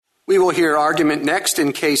We will hear argument next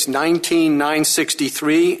in Case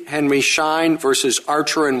 19-963, Henry Schein versus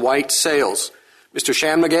Archer and White Sales. Mr.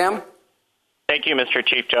 Shanmugam? Thank you, Mr.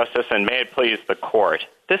 Chief Justice, and may it please the Court.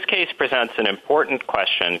 This case presents an important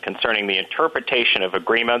question concerning the interpretation of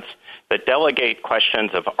agreements that delegate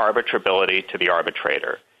questions of arbitrability to the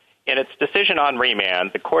arbitrator. In its decision on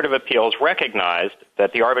remand, the Court of Appeals recognized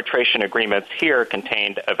that the arbitration agreements here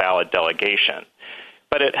contained a valid delegation.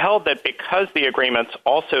 But it held that because the agreements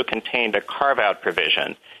also contained a carve-out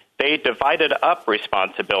provision, they divided up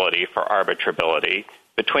responsibility for arbitrability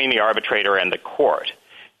between the arbitrator and the court.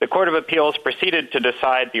 The Court of Appeals proceeded to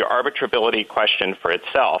decide the arbitrability question for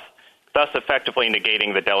itself, thus effectively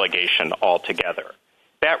negating the delegation altogether.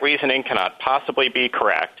 That reasoning cannot possibly be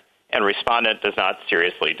correct, and respondent does not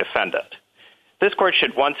seriously defend it. This Court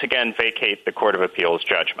should once again vacate the Court of Appeals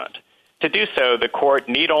judgment. To do so, the Court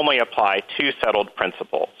need only apply two settled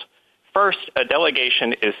principles. First, a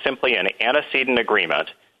delegation is simply an antecedent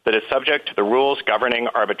agreement that is subject to the rules governing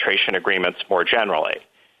arbitration agreements more generally.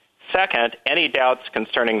 Second, any doubts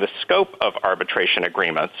concerning the scope of arbitration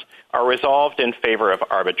agreements are resolved in favor of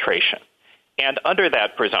arbitration. And under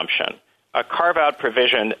that presumption, a carve-out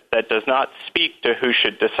provision that does not speak to who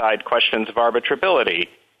should decide questions of arbitrability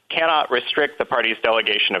cannot restrict the party's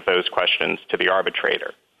delegation of those questions to the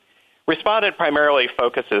arbitrator. Respondent primarily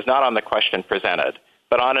focuses not on the question presented,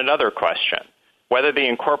 but on another question, whether the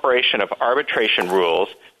incorporation of arbitration rules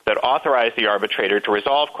that authorize the arbitrator to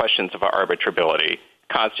resolve questions of arbitrability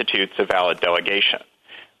constitutes a valid delegation.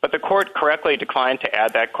 But the Court correctly declined to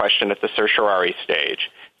add that question at the certiorari stage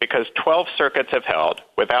because 12 circuits have held,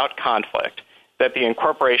 without conflict, that the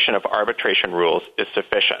incorporation of arbitration rules is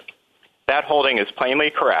sufficient. That holding is plainly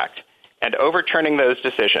correct, and overturning those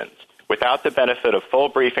decisions without the benefit of full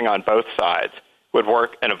briefing on both sides would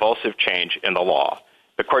work an evulsive change in the law.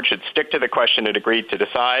 The Court should stick to the question it agreed to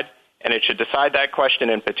decide, and it should decide that question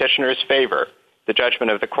in petitioner's favor. The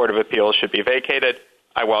judgment of the Court of Appeals should be vacated.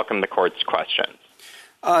 I welcome the Court's questions.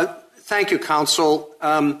 Thank you, counsel.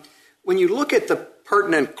 When you look at the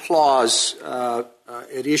pertinent clause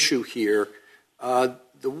at issue here,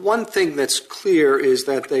 the one thing that's clear is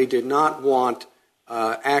that they did not want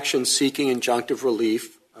action seeking injunctive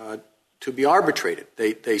relief to be arbitrated.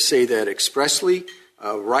 They say that expressly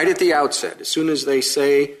right at the outset. As soon as they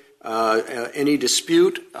say any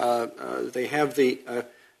dispute, they have the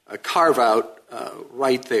carve-out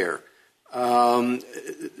right there.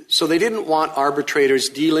 So they didn't want arbitrators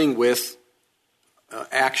dealing with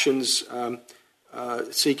actions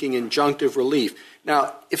seeking injunctive relief.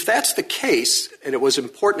 Now, if that's the case, and it was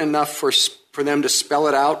important enough for them to spell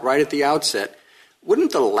it out right at the outset,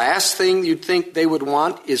 wouldn't the last thing you'd think they would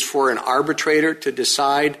want is for an arbitrator to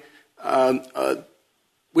decide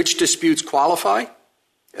which disputes qualify?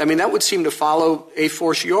 I mean, that would seem to follow a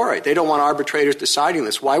fortiori. They don't want arbitrators deciding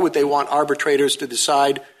this. Why would they want arbitrators to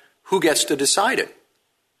decide who gets to decide it?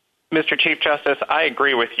 Mr. Chief Justice, I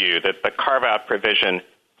agree with you that the carve-out provision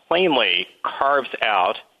plainly carves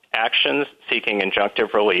out actions seeking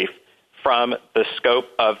injunctive relief from the scope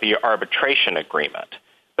of the arbitration agreement.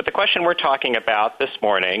 But the question we're talking about this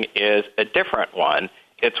morning is a different one.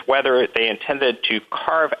 It's whether they intended to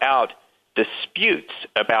carve out disputes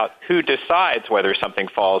about who decides whether something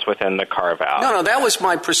falls within the carve-out. No, that was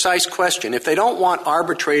my precise question. If they don't want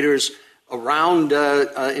arbitrators around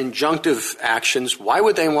injunctive actions, why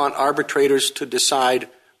would they want arbitrators to decide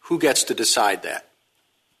who gets to decide that?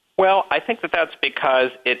 Well, I think that that's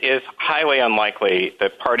because it is highly unlikely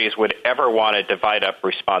that parties would ever want to divide up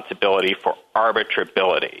responsibility for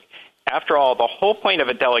arbitrability. After all, the whole point of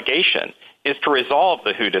a delegation is to resolve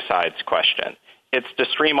the who decides question. It's to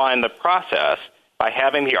streamline the process by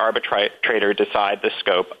having the arbitrator decide the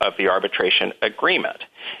scope of the arbitration agreement.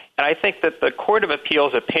 And I think that the Court of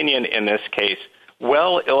Appeals opinion in this case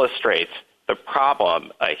well illustrates the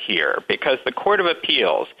problem here, because the Court of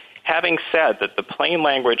Appeals, having said that the plain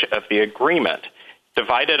language of the agreement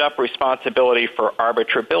divided up responsibility for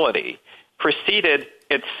arbitrability, proceeded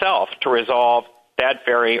itself to resolve that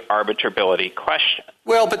very arbitrability question.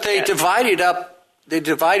 Well, but they divided up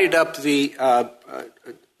the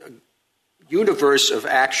universe of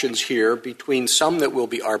actions here between some that will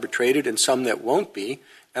be arbitrated and some that won't be.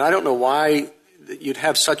 And I don't know why you'd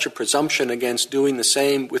have such a presumption against doing the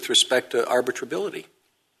same with respect to arbitrability.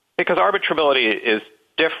 Because arbitrability is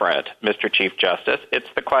different, Mr. Chief Justice. It's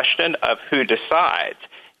the question of who decides.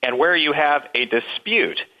 And where you have a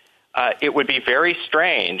dispute, it would be very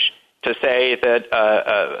strange to say that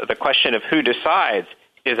the question of who decides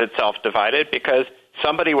is itself divided, because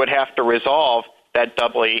somebody would have to resolve that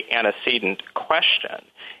doubly antecedent question.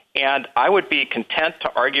 And I would be content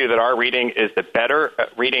to argue that our reading is the better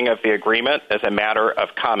reading of the agreement as a matter of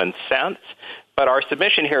common sense. But our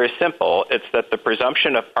submission here is simple. It's that the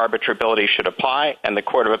presumption of arbitrability should apply, and the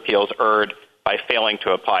Court of Appeals erred by failing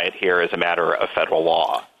to apply it here as a matter of federal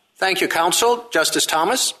law. Thank you, counsel. Justice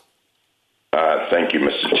Thomas? Thank you,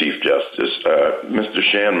 Mr. Chief Justice. Mr.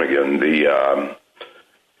 Shanmugam,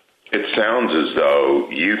 it sounds as though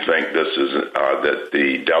you think this is that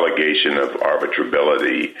the delegation of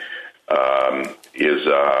arbitrability is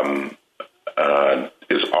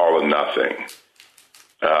all or nothing.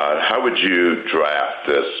 How would you draft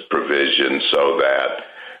this provision so that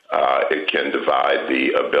it can divide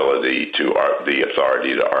the ability to the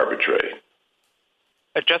authority to arbitrate?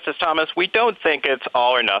 Justice Thomas, we don't think it's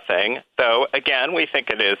all or nothing, though, again, we think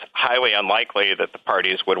it is highly unlikely that the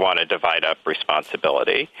parties would want to divide up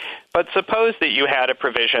responsibility. But suppose that you had a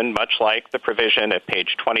provision, much like the provision at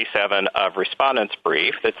page 27 of Respondent's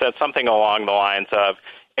brief, that said something along the lines of,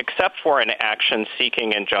 except for an action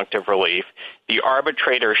seeking injunctive relief, the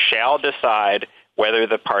arbitrator shall decide whether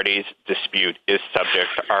the party's dispute is subject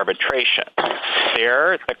to arbitration.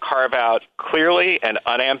 There, the carve-out clearly and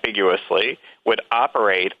unambiguously would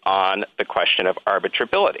operate on the question of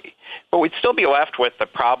arbitrability. But we'd still be left with the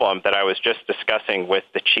problem that I was just discussing with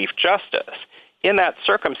the Chief Justice. In that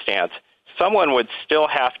circumstance, someone would still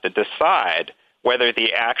have to decide whether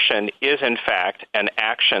the action is, in fact, an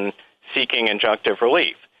action seeking injunctive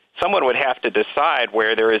relief. Someone would have to decide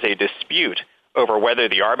where there is a dispute over whether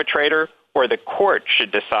the arbitrator or the court should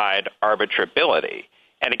decide arbitrability.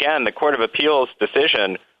 And again, the Court of Appeals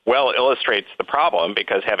decision well illustrates the problem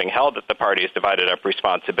because having held that the parties divided up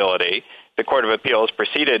responsibility, the Court of Appeals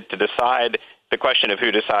proceeded to decide the question of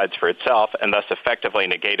who decides for itself and thus effectively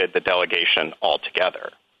negated the delegation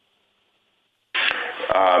altogether.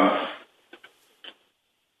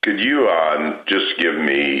 Could you just give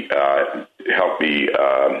me, help me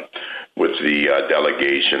with the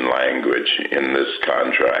delegation language in this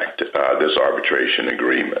contract, this arbitration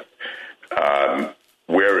agreement?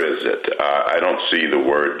 Where is it? I don't see the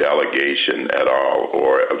word delegation at all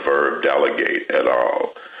or a verb delegate at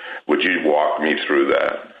all. Would you walk me through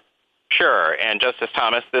that? Sure. And Justice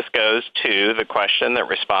Thomas, this goes to the question that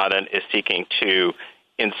Respondent is seeking to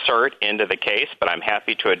insert into the case, but I'm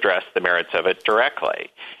happy to address the merits of it directly.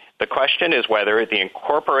 The question is whether the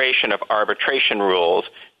incorporation of arbitration rules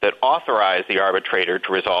that authorize the arbitrator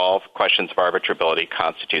to resolve questions of arbitrability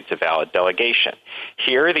constitutes a valid delegation.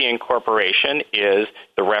 Here, the incorporation is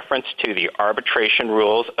the reference to the arbitration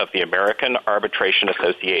rules of the American Arbitration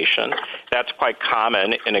Association. That's quite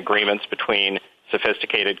common in agreements between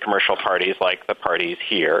sophisticated commercial parties like the parties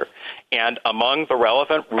here. And among the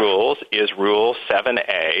relevant rules is Rule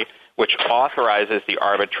 7A, which authorizes the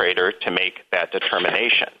arbitrator to make that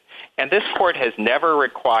determination. And this court has never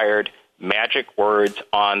required magic words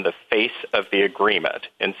on the face of the agreement.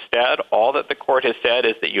 Instead, all that the court has said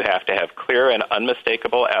is that you have to have clear and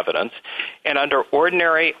unmistakable evidence. And under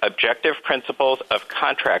ordinary objective principles of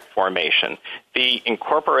contract formation, the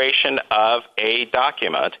incorporation of a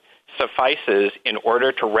document suffices in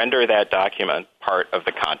order to render that document part of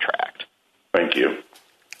the contract. Thank you.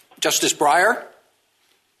 Justice Breyer?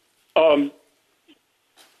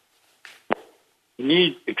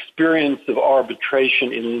 Need experience of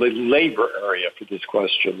arbitration in the labor area for this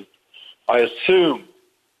question. I assume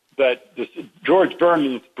that George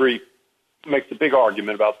Berman's brief makes a big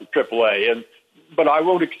argument about the AAA, but I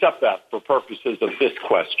won't accept that for purposes of this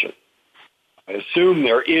question. I assume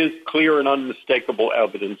there is clear and unmistakable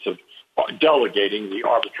evidence of delegating the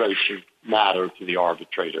arbitration matter to the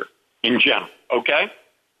arbitrator in general, okay?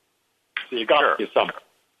 So you got the assumption.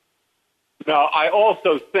 Now, I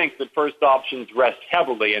also think that first options rest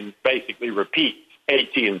heavily and basically repeat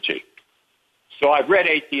AT&T. So I've read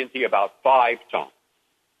AT&T about 5 times.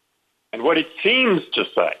 And what it seems to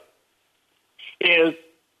say is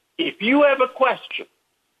if you have a question,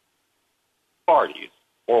 parties,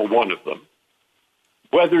 or one of them,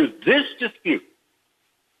 whether this dispute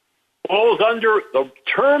falls under the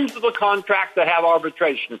terms of the contract that have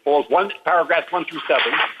arbitration, falls paragraphs 1 through 7,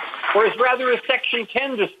 or is rather a Section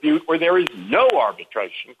 10 dispute where there is no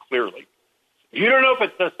arbitration, clearly. You don't know if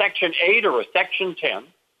it's a Section 8 or a Section 10.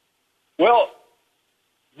 Well,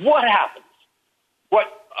 what happens? What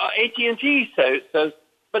AT&T says,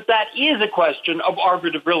 but that is a question of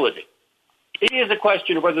arbitrability. It is a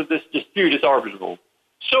question of whether this dispute is arbitrable.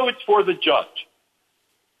 So it's for the judge.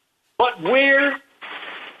 But where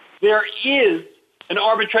there is an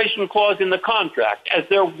arbitration clause in the contract, as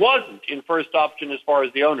there wasn't in first option as far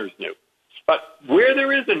as the owners knew, but where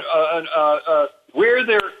there is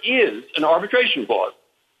an arbitration clause,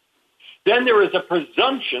 then there is a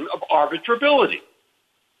presumption of arbitrability.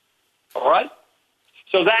 All right?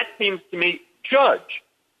 So that seems to me, Judge,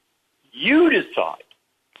 you decide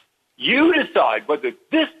whether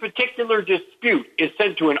this particular dispute is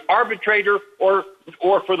sent to an arbitrator or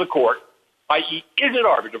for the court, i.e., is it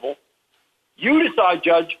arbitrable? You decide,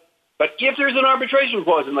 Judge, but if there's an arbitration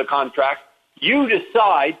clause in the contract, you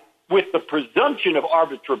decide with the presumption of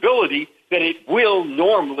arbitrability that it will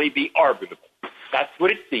normally be arbitrable. That's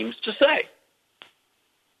what it seems to say.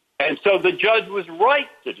 And so the judge was right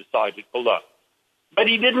to decide it below. But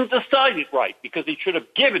he didn't decide it right because he should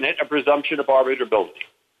have given it a presumption of arbitrability.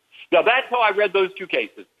 Now, that's how I read those two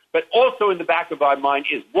cases. But also in the back of my mind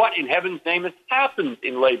is what in heaven's name has happened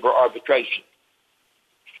in labor arbitration.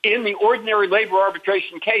 In the ordinary labor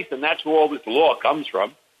arbitration case, and that's where all this law comes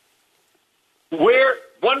from, where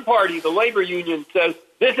one party, the labor union, says,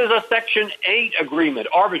 this is a Section 8 agreement,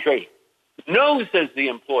 arbitration. No, says the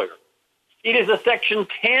employer. It is a Section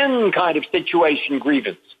 10 kind of situation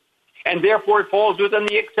grievance, and therefore it falls within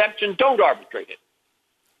the exception, don't arbitrate it.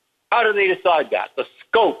 How do they decide that? The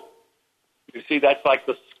scope. You see, that's like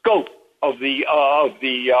the scope of the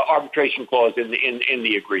arbitration clause in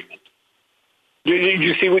the agreement. Did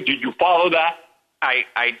you follow that?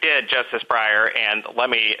 I did, Justice Breyer, and let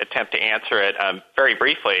me attempt to answer it very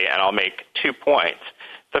briefly, and I'll make 2 points.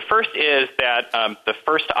 The first is that the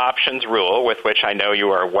first options rule, with which I know you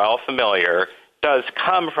are well familiar, does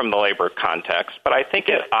come from the labor context, but I think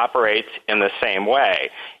it operates in the same way.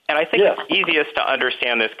 And I think it's easiest to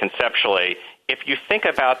understand this conceptually if you think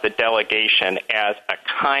about the delegation as a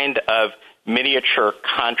kind of miniature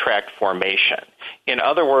contract formation. In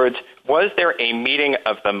other words, was there a meeting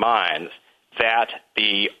of the minds that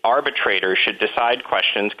the arbitrator should decide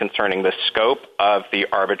questions concerning the scope of the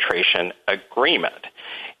arbitration agreement?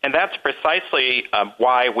 And that's precisely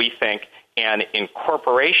why we think an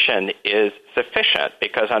incorporation is sufficient,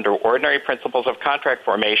 because under ordinary principles of contract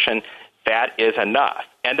formation, that is enough.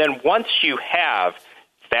 And then once you have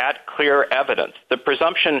that clear evidence, the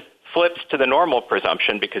presumption flips to the normal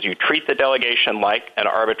presumption because you treat the delegation like an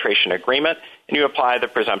arbitration agreement and you apply the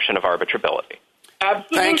presumption of arbitrability.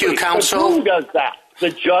 Absolutely. Thank you, counsel. But who does that?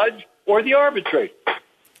 The judge or the arbitrator?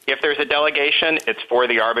 If there's a delegation, it's for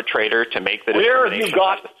the arbitrator to make the Where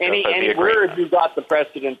determination. Where have you got the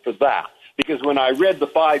precedent for that? Because when I read the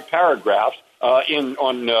 5 paragraphs in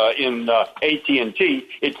AT&T,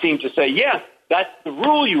 it seemed to say, yes, that's the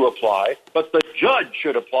rule you apply, but the judge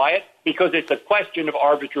should apply it because it's a question of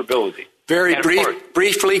arbitrability. Very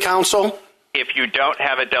briefly, counsel. If you don't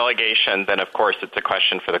have a delegation, then, of course, it's a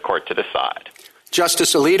question for the court to decide.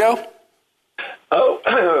 Justice Alito?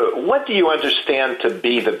 What do you understand to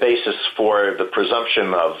be the basis for the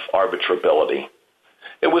presumption of arbitrability?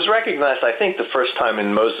 It was recognized, I think, the first time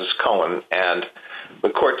in Moses Cohen, and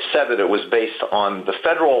the court said that it was based on the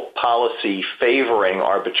federal policy favoring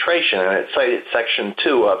arbitration, and it cited Section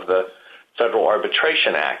 2 of the Federal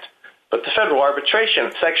Arbitration Act. But the Federal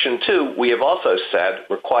Arbitration, Section 2, we have also said,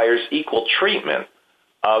 requires equal treatment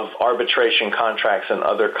of arbitration contracts and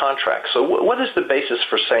other contracts. So what is the basis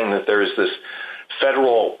for saying that there is this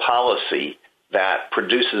federal policy that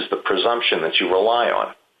produces the presumption that you rely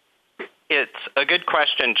on? It's a good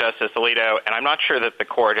question, Justice Alito, and I'm not sure that the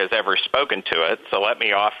court has ever spoken to it, so let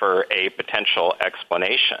me offer a potential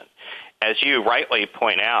explanation. As you rightly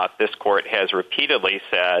point out, this court has repeatedly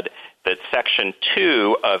said that Section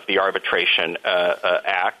 2 of the Arbitration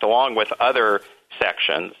Act, along with other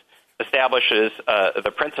sections, establishes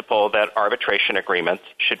the principle that arbitration agreements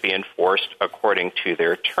should be enforced according to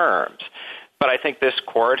their terms. But I think this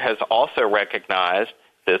court has also recognized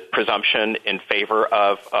the presumption in favor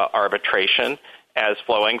of arbitration as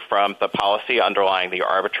flowing from the policy underlying the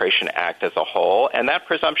Arbitration Act as a whole. And that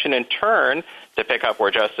presumption in turn, to pick up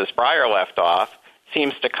where Justice Breyer left off,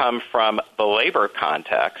 seems to come from the labor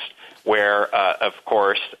context where, of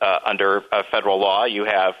course, under federal law, you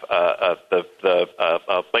have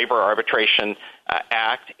the Labor Arbitration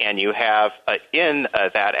Act, and you have in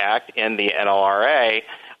that act, in the NLRA,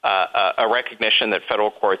 a recognition that federal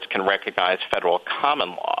courts can recognize federal common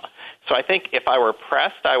law. So I think if I were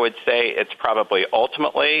pressed, I would say it's probably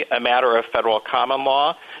ultimately a matter of federal common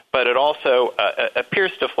law, but it also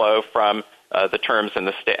appears to flow from the terms and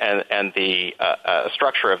the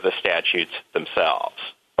structure of the statutes themselves.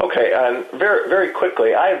 Okay, and very, very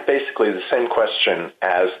quickly, I have basically the same question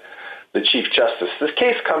as the Chief Justice. This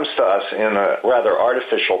case comes to us in a rather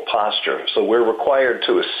artificial posture, so we're required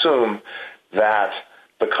to assume that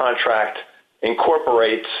the contract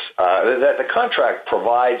incorporates, that the contract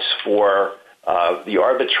provides for the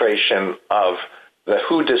arbitration of the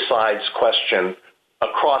who decides question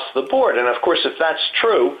across the board. And of course, if that's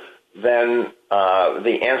true, then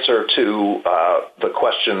the answer to the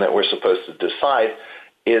question that we're supposed to decide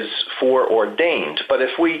is foreordained. But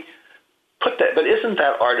if we put that, but isn't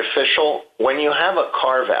that artificial? When you have a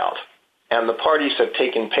carve-out and the parties have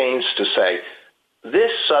taken pains to say,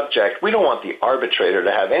 this subject, we don't want the arbitrator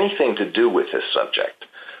to have anything to do with this subject.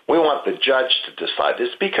 We want the judge to decide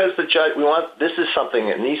this because this is something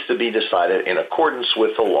that needs to be decided in accordance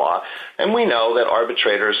with the law. And we know that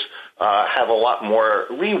arbitrators have a lot more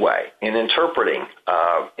leeway in interpreting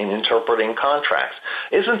contracts.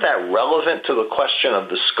 Isn't that relevant to the question of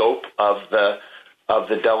the scope of the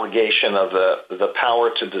delegation of the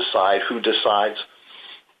power to decide who decides?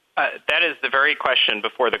 That is the very question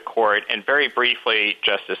before the court. And very briefly,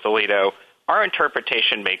 Justice Alito, our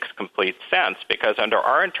interpretation makes complete sense because under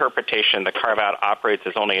our interpretation, the carve-out operates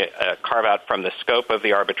as only a carve-out from the scope of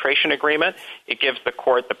the arbitration agreement. It gives the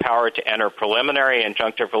court the power to enter preliminary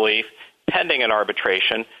injunctive relief pending an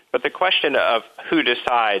arbitration. But the question of who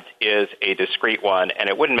decides is a discrete one, and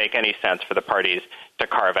it wouldn't make any sense for the parties to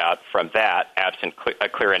carve out from that absent a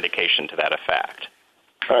clear indication to that effect.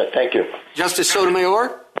 All right, thank you. Justice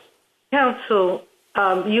Sotomayor? Counsel,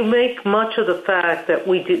 you make much of the fact that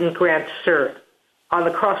we didn't grant cert on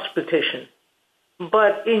the cross petition.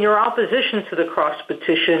 But in your opposition to the cross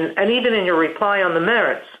petition, and even in your reply on the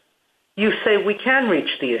merits, you say we can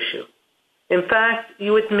reach the issue. In fact,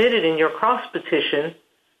 you admitted in your cross petition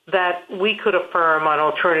that we could affirm on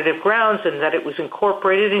alternative grounds and that it was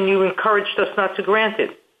incorporated, and you encouraged us not to grant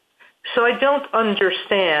it. So I don't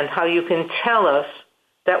understand how you can tell us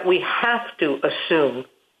that we have to assume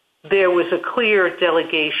there was a clear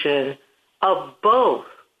delegation of both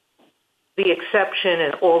the exception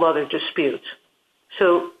and all other disputes.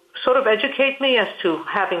 So sort of educate me as to,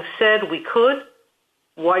 having said we could,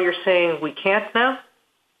 why you're saying we can't now?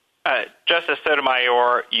 Justice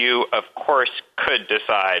Sotomayor, you, of course, could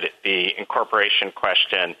decide the incorporation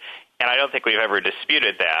question, and I don't think we've ever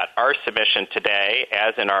disputed that. Our submission today,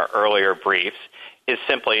 as in our earlier briefs, is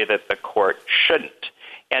simply that the court shouldn't.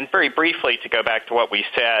 And very briefly, to go back to what we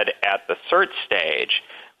said at the cert stage,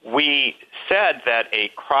 we said that a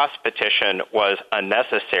cross petition was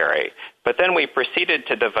unnecessary, but then we proceeded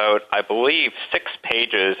to devote, I believe, 6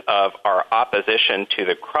 pages of our opposition to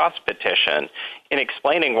the cross petition in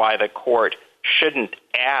explaining why the court shouldn't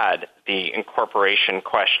add the incorporation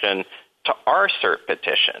question to our cert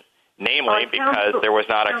petition, namely because there was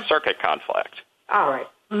not a circuit conflict. All right.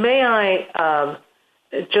 May I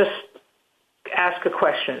just ask a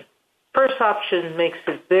question? First option makes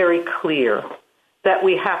it very clear that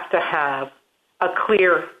we have to have a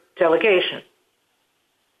clear delegation.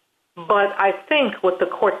 But I think what the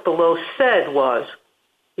court below said was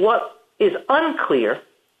what is unclear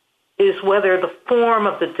is whether the form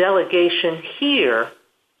of the delegation here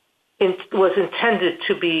was intended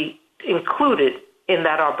to be included in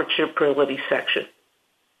that arbitrability section.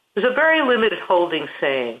 There's a very limited holding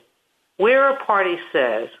saying where a party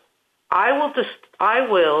says, I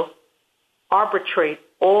will arbitrate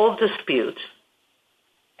all disputes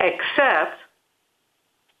except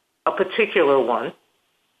a particular one.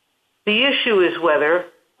 The issue is whether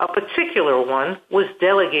a particular one was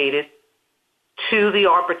delegated to the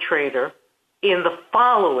arbitrator in the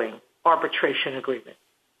following arbitration agreement.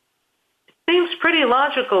 It seems pretty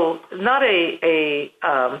logical, not an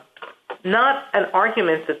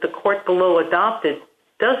argument that the court below adopted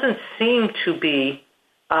doesn't seem to be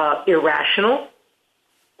irrational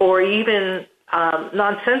or even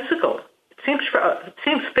nonsensical. It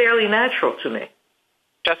seems fairly natural to me.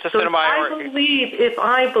 Justice So Sotomayor, if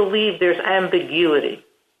I believe there's ambiguity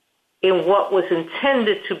in what was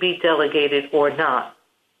intended to be delegated or not,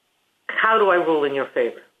 how do I rule in your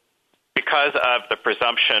favor? because of the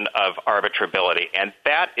presumption of arbitrability, and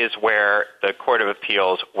that is where the Court of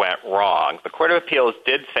Appeals went wrong. The Court of Appeals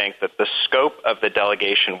did think that the scope of the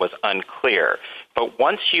delegation was unclear, but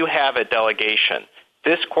once you have a delegation,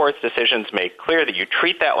 this Court's decisions make clear that you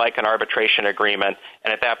treat that like an arbitration agreement,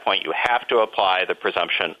 and at that point you have to apply the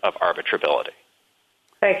presumption of arbitrability.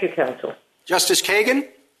 Thank you, counsel. Justice Kagan?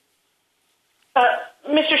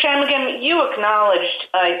 Mr. Shanmugam, you acknowledged,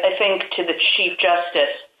 I think, to the Chief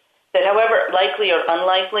Justice that however likely or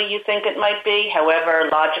unlikely you think it might be, however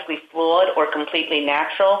logically flawed or completely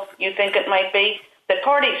natural you think it might be, that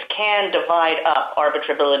parties can divide up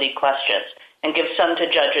arbitrability questions and give some to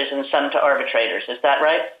judges and some to arbitrators. Is that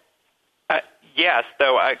right? Yes,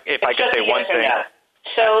 though if I could say one thing.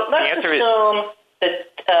 So let's assume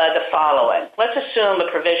the following. Let's assume a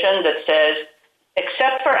provision that says,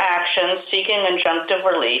 except for actions seeking injunctive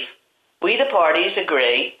relief, we the parties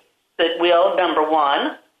agree that we'll, number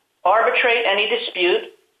one, arbitrate any dispute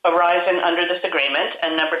arising under this agreement,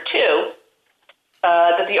 and number two,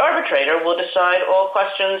 that the arbitrator will decide all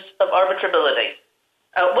questions of arbitrability.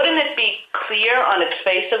 Wouldn't it be clear on its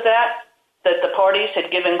face of that the parties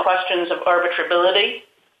had given questions of arbitrability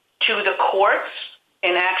to the courts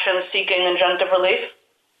in actions seeking injunctive relief?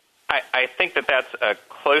 I think that that's a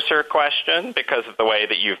closer question because of the way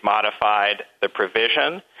that you've modified the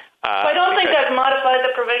provision. I don't think I've modified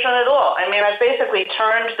the provision at all. I mean, I've basically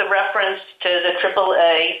turned the reference to the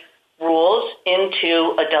AAA rules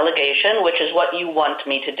into a delegation, which is what you want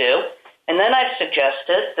me to do. And then I've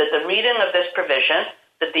suggested that the reading of this provision,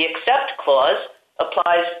 that the accept clause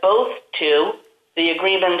applies both to the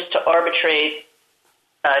agreement to arbitrate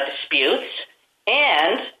disputes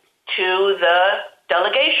and to the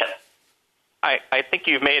delegation. I think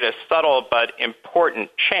you've made a subtle but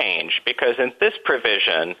important change because in this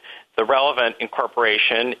provision, the relevant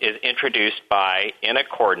incorporation is introduced by in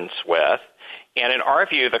accordance with, and in our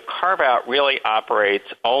view, the carve-out really operates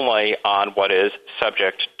only on what is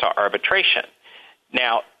subject to arbitration.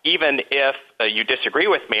 Now, even if you disagree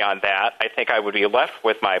with me on that, I think I would be left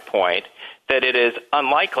with my point that it is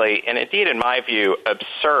unlikely, and indeed, in my view,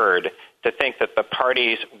 absurd to think that the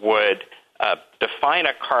parties would define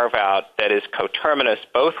a carve-out that is coterminous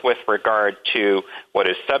both with regard to what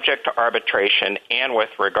is subject to arbitration and with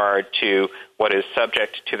regard to what is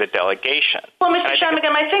subject to the delegation. Well, Mr.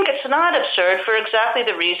 Shanmugam, I think it's not absurd for exactly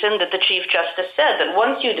the reason that the Chief Justice said, that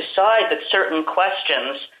once you decide that certain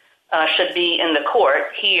questions should be in the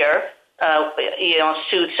court here,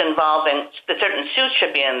 suits involving, that certain suits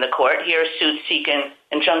should be in the court, here suits seeking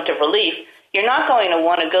injunctive relief, you're not going to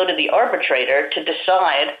want to go to the arbitrator to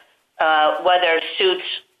decide whether suits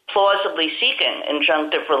plausibly seeking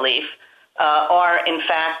injunctive relief are in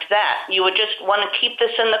fact that. You would just want to keep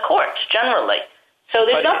this in the courts generally. So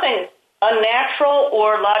there's nothing unnatural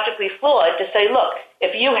or logically flawed to say, look,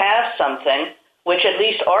 if you have something which at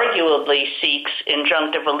least arguably seeks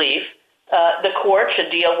injunctive relief, the court should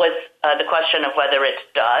deal with the question of whether it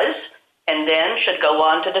does and then should go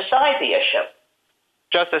on to decide the issue.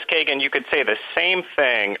 Justice Kagan, you could say the same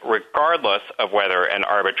thing regardless of whether an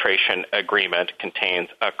arbitration agreement contains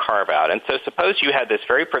a carve-out. And so suppose you had this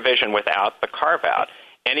very provision without the carve-out.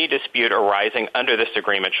 Any dispute arising under this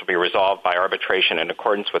agreement shall be resolved by arbitration in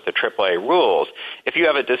accordance with the AAA rules. If you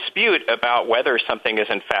have a dispute about whether something is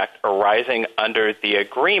in fact arising under the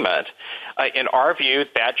agreement, in our view,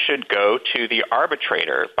 that should go to the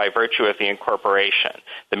arbitrator by virtue of the incorporation.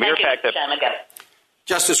 The mere fact that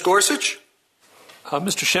Justice Gorsuch?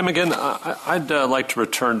 Mr. Shanmugam, I'd like to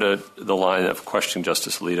return to the line of questioning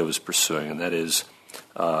Justice Alito was pursuing, and that is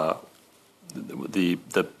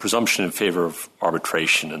the presumption in favor of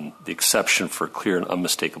arbitration and the exception for clear and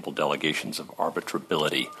unmistakable delegations of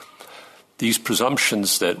arbitrability. These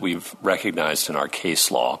presumptions that we've recognized in our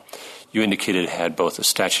case law, you indicated had both a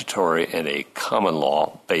statutory and a common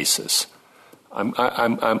law basis. I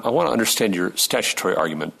want to understand your statutory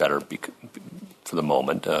argument better for the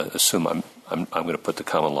moment. Assume I'm going to put the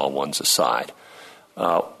common law ones aside.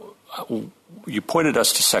 You pointed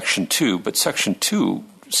us to Section 2, but Section 2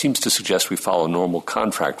 seems to suggest we follow normal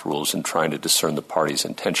contract rules in trying to discern the parties'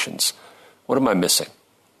 intentions. What am I missing?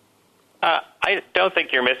 I don't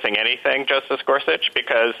think you're missing anything, Justice Gorsuch,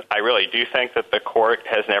 because I really do think that the court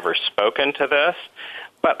has never spoken to this.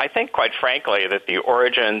 But I think, quite frankly, that the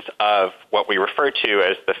origins of what we refer to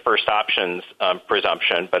as the first options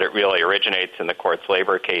presumption, but it really originates in the court's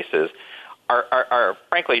labor cases, are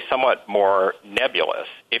frankly somewhat more nebulous.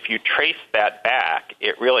 If you trace that back,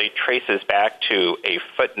 it really traces back to a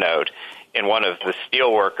footnote in one of the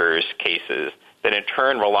steelworkers cases that in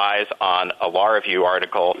turn relies on a law review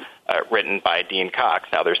article written by Dean Cox.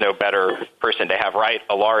 Now, there's no better person to have write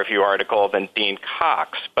a law review article than Dean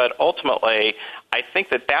Cox, but ultimately I think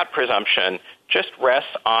that that presumption just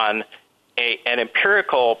rests on an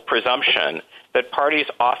empirical presumption that parties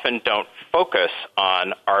often don't focus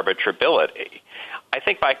on arbitrability. I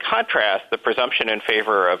think by contrast, the presumption in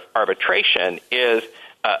favor of arbitration is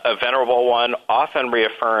a venerable one, often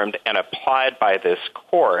reaffirmed and applied by this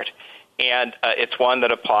court, and it's one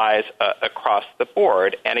that applies across the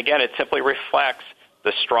board. And again, it simply reflects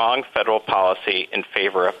the strong federal policy in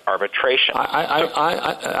favor of arbitration.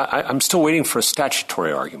 I'm still waiting for a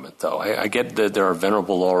statutory argument, though. I get that there are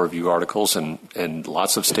venerable law review articles and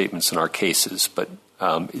lots of statements in our cases, but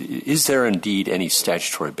is there indeed any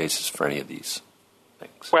statutory basis for any of these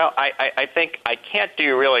things? Well, I think I can't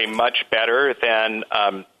do really much better than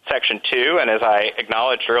Section 2, and as I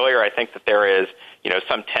acknowledged earlier, I think that there is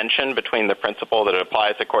some tension between the principle that it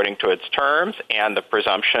applies according to its terms and the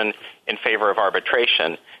presumption in favor of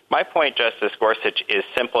arbitration. My point, Justice Gorsuch, is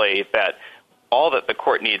simply that all that the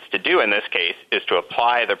court needs to do in this case is to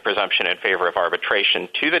apply the presumption in favor of arbitration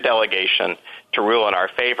to the delegation to rule in our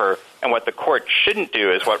favor. And what the court shouldn't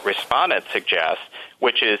do is what respondents suggest,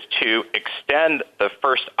 which is to extend the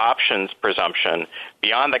first options presumption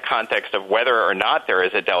beyond the context of whether or not there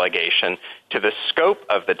is a delegation to the scope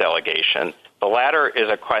of the delegation. The latter is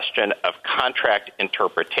a question of contract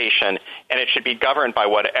interpretation, and it should be governed by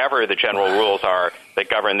whatever the general rules are that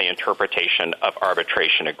govern the interpretation of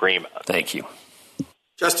arbitration agreements. Thank you.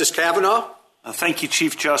 Justice Kavanaugh? Thank you,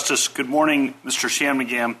 Chief Justice. Good morning, Mr.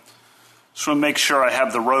 Shanmugam. Just want to make sure I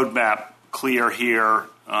have the roadmap clear here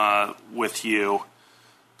with you.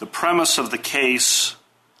 The premise of the case,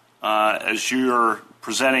 as you're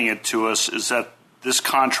presenting it to us, is that this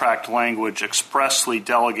contract language expressly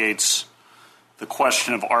delegates the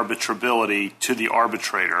question of arbitrability to the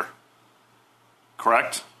arbitrator,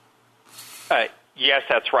 correct? Yes,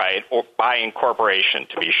 that's right, or by incorporation,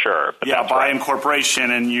 to be sure. But yeah, by right. incorporation,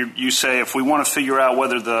 and you say if we want to figure out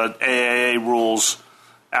whether the AAA rules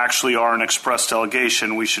actually are an express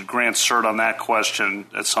delegation, we should grant cert on that question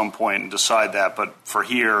at some point and decide that. But for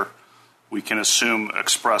here, we can assume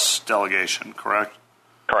express delegation, correct?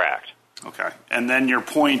 Correct. Okay. And then your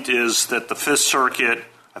point is that the Fifth Circuit,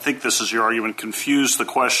 I think this is your argument, confused the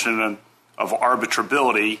question of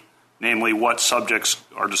arbitrability, namely what subjects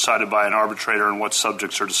are decided by an arbitrator and what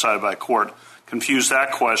subjects are decided by a court, confused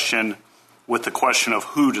that question with the question of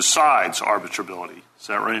who decides arbitrability. Is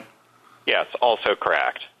that right? Yes, also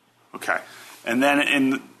correct. Okay. And then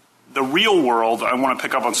in the real world, I want to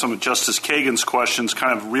pick up on some of Justice Kagan's questions,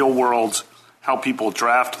 kind of real world, how people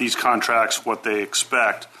draft these contracts, what they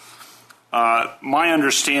expect. My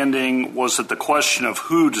understanding was that the question of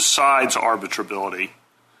who decides arbitrability,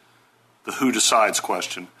 the who decides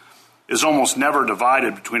question, is almost never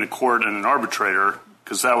divided between a court and an arbitrator,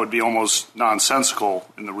 because that would be almost nonsensical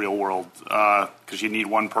in the real world, because you need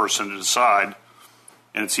one person to decide,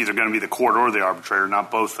 and it's either going to be the court or the arbitrator,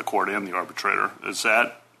 not both the court and the arbitrator. Is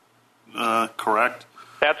that correct?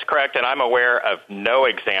 That's correct, and I'm aware of no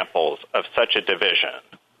examples of such a division.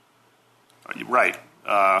 Right.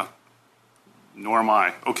 Nor am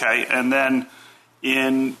I. Okay. And then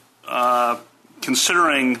in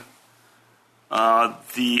considering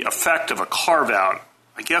the effect of a carve-out,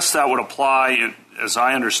 I guess that would apply, as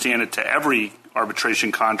I understand it, to every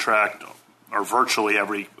arbitration contract, or virtually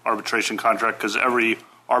every arbitration contract, because every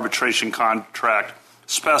arbitration contract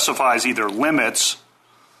specifies either limits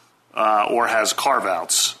or has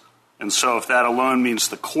carve-outs. And so if that alone means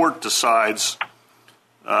the court decides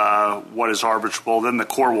what is arbitrable, then the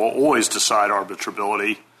court will always decide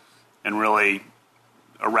arbitrability and really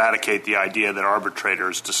eradicate the idea that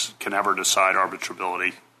arbitrators can ever decide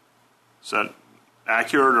arbitrability. Is that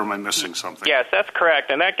accurate, or am I missing something? Yes, that's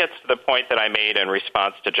correct, and that gets to the point that I made in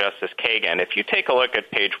response to Justice Kagan. If you take a look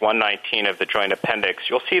at page 119 of the Joint Appendix,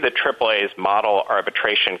 you'll see the AAA's model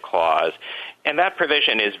arbitration clause, and that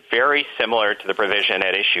provision is very similar to the provision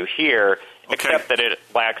at issue here, except that it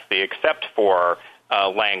lacks the except for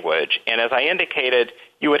language. And as I indicated,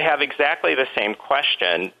 you would have exactly the same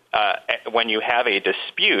question when you have a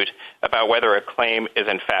dispute about whether a claim is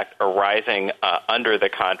in fact arising under the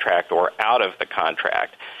contract or out of the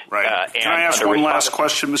contract. Right. Can I ask one last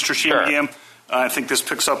question, Mr. Shanmugam? Sure. I think this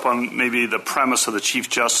picks up on maybe the premise of the Chief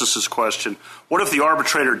Justice's question. What if the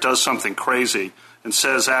arbitrator does something crazy and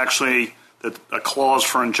says actually that a clause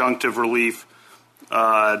for injunctive relief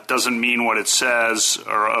doesn't mean what it says,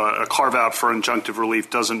 or a carve-out for injunctive relief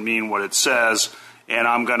doesn't mean what it says, and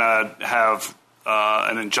I'm going to have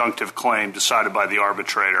an injunctive claim decided by the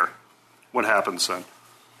arbitrator? What happens then?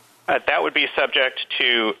 That would be subject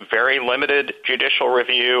to very limited judicial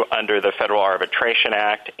review under the Federal Arbitration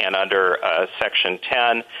Act and under Section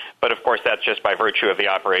 10. But, of course, that's just by virtue of the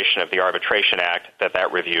operation of the Arbitration Act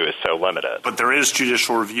that review is so limited. But there is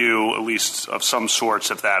judicial review, at least of some sorts,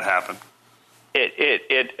 if that happened.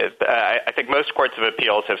 I think most courts of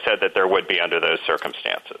appeals have said that there would be under those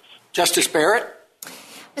circumstances. Justice Barrett?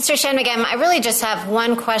 Mr. Shanmugam, I really just have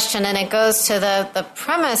one question, and it goes to the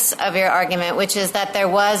premise of your argument, which is that there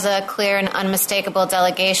was a clear and unmistakable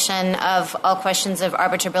delegation of all questions of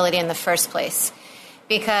arbitrability in the first place.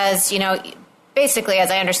 Because, basically, as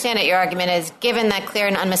I understand it, your argument is given that clear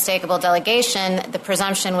and unmistakable delegation, the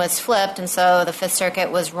presumption was flipped, and so the Fifth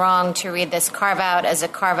Circuit was wrong to read this carve-out as a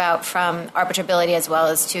carve-out from arbitrability as well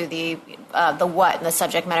as to the what and the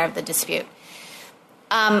subject matter of the dispute.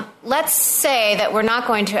 Let's say that we're not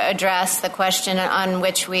going to address the question on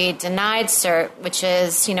which we denied cert, which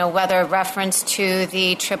is, whether reference to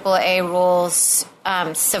the AAA rules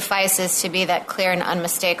suffices to be that clear and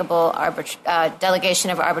unmistakable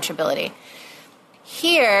delegation of arbitrability.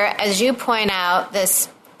 Here, as you point out, this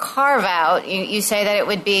carve-out, you say that it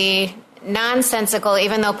would be nonsensical,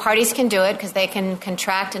 even though parties can do it because they can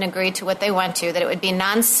contract and agree to what they want to, that it would be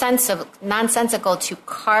nonsensical to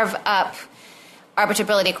carve up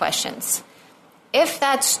arbitrability questions. If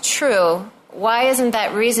that's true, why isn't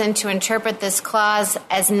that reason to interpret this clause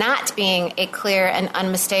as not being a clear and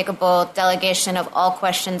unmistakable delegation of all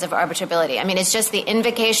questions of arbitrability? I mean, is just the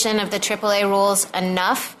invocation of the AAA rules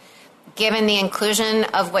enough, given the inclusion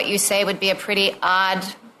of what you say would be a pretty odd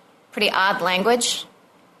language?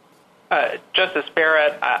 Justice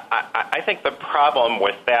Barrett, I think the problem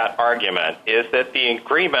with that argument is that the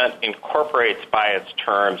agreement incorporates by its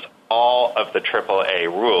terms all of the AAA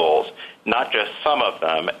rules, not just some of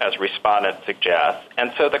them, as respondent suggests.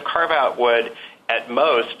 And so the carve-out would, at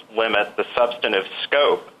most, limit the substantive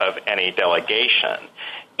scope of any delegation.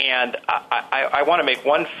 And I want to make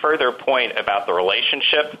one further point about the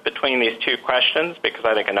relationship between these two questions, because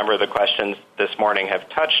I think a number of the questions this morning have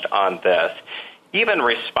touched on this. Even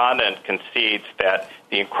respondent concedes that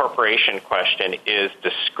the incorporation question is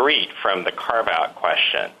discrete from the carve-out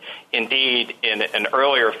question. Indeed, in an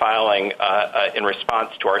earlier filing in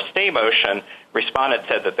response to our stay motion, respondent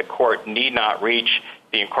said that the court need not reach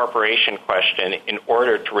the incorporation question in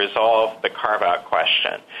order to resolve the carve-out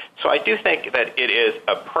question. So I do think that it is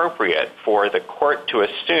appropriate for the court to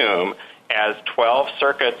assume, as 12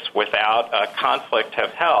 circuits without a conflict have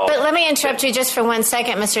held. But let me interrupt you just for 1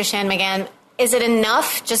 second, Mr. Shanmugam. Is it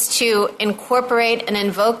enough just to incorporate and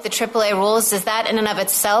invoke the AAA rules? Does that in and of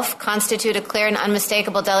itself constitute a clear and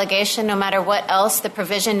unmistakable delegation, no matter what else the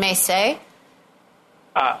provision may say?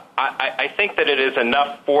 I think that it is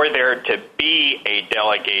enough for there to be a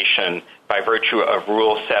delegation by virtue of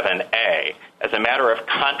Rule 7A. As a matter of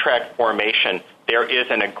contract formation, there is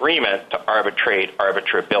an agreement to arbitrate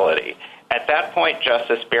arbitrability. At that point,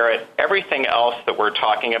 Justice Barrett, everything else that we're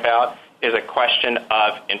talking about is a question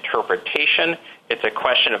of interpretation. It's a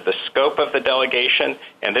question of the scope of the delegation.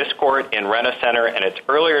 And this court in Rent-A-Center and its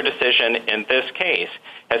earlier decision in this case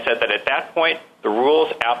has said that at that point, the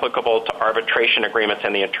rules applicable to arbitration agreements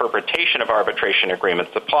and the interpretation of arbitration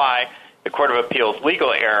agreements apply. The Court of Appeals'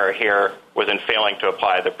 legal error here was in failing to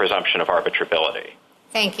apply the presumption of arbitrability.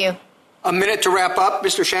 Thank you. A minute to wrap up,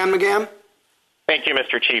 Mr. Shanmugam. Thank you,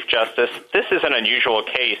 Mr. Chief Justice. This is an unusual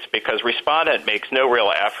case because respondent makes no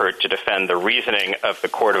real effort to defend the reasoning of the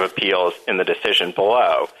Court of Appeals in the decision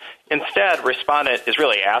below. Instead, respondent is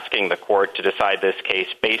really asking the court to decide this case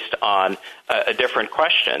based on a different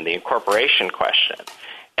question, the incorporation question.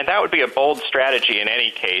 And that would be a bold strategy in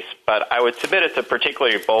any case, but I would submit it's a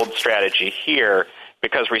particularly bold strategy here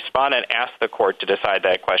because respondent asked the court to decide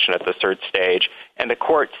that question at the third stage, and the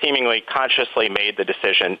court seemingly consciously made the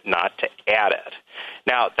decision not to add it.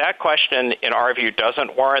 Now, that question, in our view,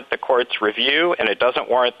 doesn't warrant the court's review, and it doesn't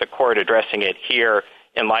warrant the court addressing it here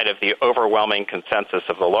in light of the overwhelming consensus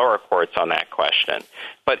of the lower courts on that question.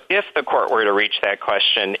 But if the court were to reach that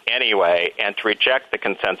question anyway and to reject the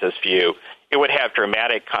consensus view, it would have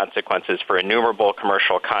dramatic consequences for innumerable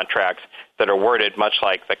commercial contracts that are worded much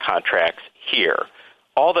like the contracts here.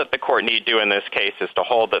 All that the court need do in this case is to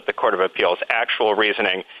hold that the Court of Appeals' actual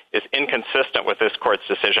reasoning is inconsistent with this court's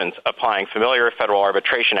decisions applying familiar Federal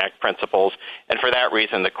Arbitration Act principles, and for that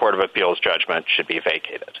reason, the Court of Appeals' judgment should be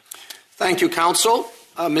vacated. Thank you, counsel.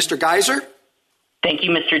 Mr. Geiser? Thank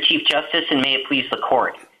you, Mr. Chief Justice, and may it please the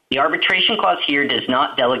court. The arbitration clause here does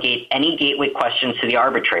not delegate any gateway questions to the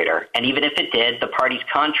arbitrator, and even if it did, the party's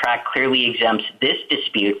contract clearly exempts this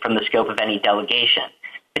dispute from the scope of any delegation.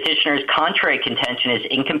 Petitioner's contrary contention is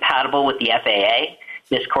incompatible with the FAA,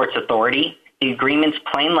 this court's authority, the agreement's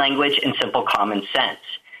plain language, and simple common sense.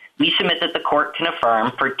 We submit that the court can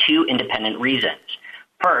affirm for two independent reasons.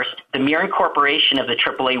 First, the mere incorporation of the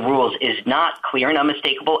AAA rules is not clear and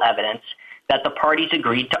unmistakable evidence that the parties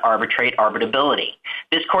agreed to arbitrate arbitrability.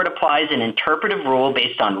 This court applies an interpretive rule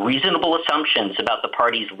based on reasonable assumptions about the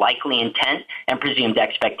parties' likely intent and presumed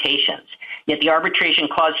expectations. Yet the arbitration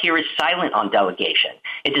clause here is silent on delegation.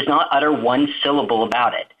 It does not utter one syllable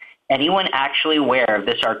about it. Anyone actually aware of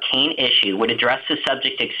this arcane issue would address the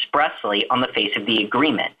subject expressly on the face of the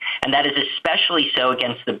agreement, and that is especially so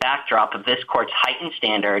against the backdrop of this court's heightened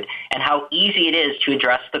standard and how easy it is to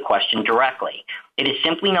address the question directly. It is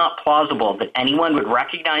simply not plausible that anyone would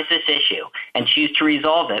recognize this issue and choose to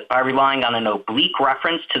resolve it by relying on an oblique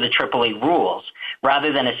reference to the AAA rules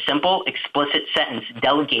rather than a simple, explicit sentence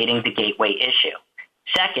delegating the gateway issue.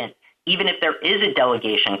 Second, even if there is a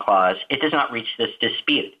delegation clause, it does not reach this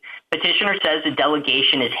dispute. Petitioner says the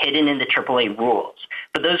delegation is hidden in the AAA rules.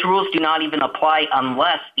 But those rules do not even apply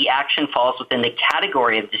unless the action falls within the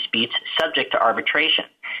category of disputes subject to arbitration.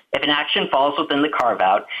 If an action falls within the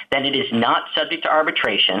carve-out, then it is not subject to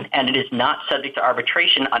arbitration, and it is not subject to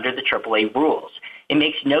arbitration under the AAA rules. It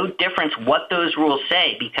makes no difference what those rules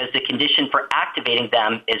say because the condition for activating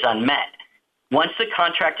them is unmet. Once the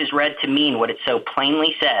contract is read to mean what it so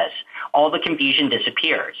plainly says, all the confusion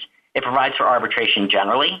disappears. It provides for arbitration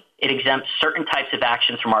generally, it exempts certain types of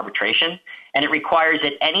actions from arbitration, and it requires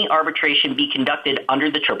that any arbitration be conducted under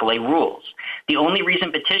the AAA rules. The only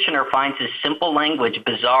reason petitioner finds this simple language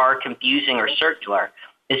bizarre, confusing, or circular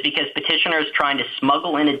is because petitioner is trying to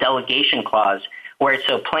smuggle in a delegation clause where it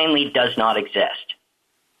so plainly does not exist.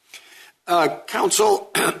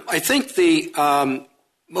 Counsel, I think the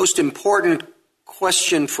most important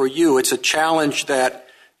question for you, it's a challenge that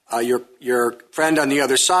your friend on the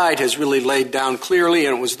other side has really laid down clearly,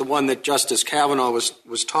 and it was the one that Justice Kavanaugh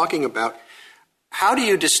was talking about. How do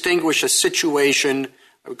you distinguish a situation,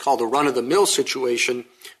 I would call the run-of-the-mill situation,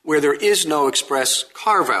 where there is no express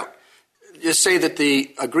carve-out? Just say that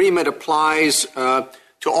the agreement applies to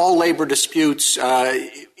all labor disputes in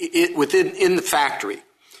the factory.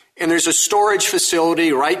 And there's a storage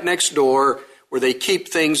facility right next door where they keep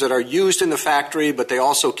things that are used in the factory, but they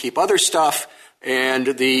also keep other stuff. And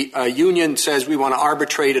the union says we want to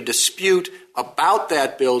arbitrate a dispute about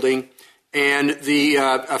that building. And the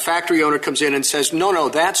factory owner comes in and says, no,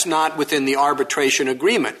 that's not within the arbitration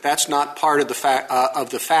agreement. That's not part of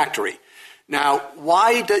the factory. Now,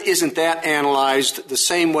 why isn't that analyzed the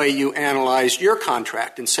same way you analyzed your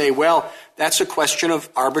contract and say, well, that's a question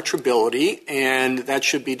of arbitrability and that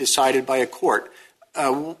should be decided by a court?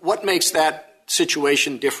 What makes that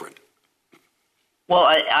situation different? Well,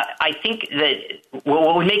 I think that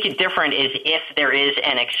what would make it different is if there is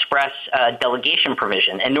an express delegation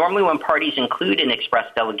provision. And normally when parties include an express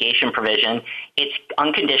delegation provision, it's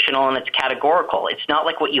unconditional and it's categorical. It's not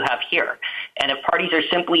like what you have here. And if parties are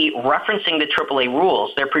simply referencing the AAA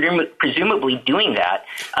rules, they're presumably doing that.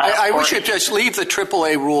 I wish you'd just leave the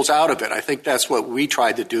AAA rules out of it. I think that's what we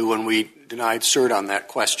tried to do when we denied cert on that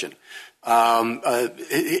question.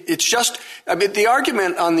 It's just, the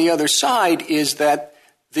argument on the other side is that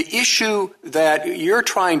the issue that you're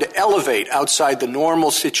trying to elevate outside the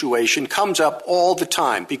normal situation comes up all the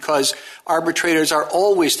time because arbitrators are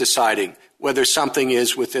always deciding whether something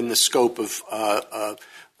is within the scope of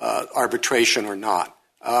arbitration or not.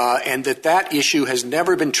 And that issue has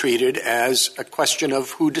never been treated as a question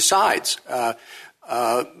of who decides. But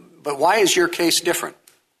why is your case different?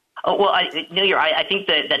 Well, I think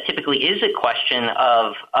that typically is a question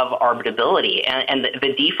of arbitrability, and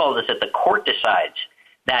the default is that the court decides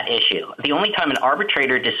that issue. The only time an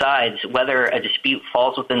arbitrator decides whether a dispute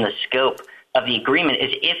falls within the scope of the agreement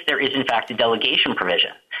is if there is, in fact, a delegation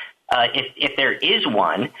provision. If there is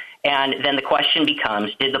one, and then the question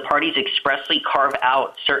becomes, did the parties expressly carve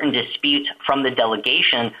out certain disputes from the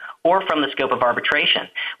delegation or from the scope of arbitration?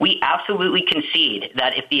 We absolutely concede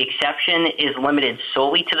that if the exception is limited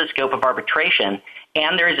solely to the scope of arbitration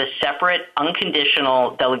and there is a separate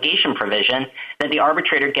unconditional delegation provision, then the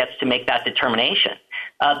arbitrator gets to make that determination.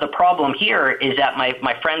 The problem here is that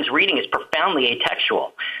my friend's reading is profoundly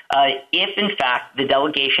atextual. If, in fact, the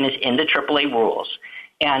delegation is in the AAA rules,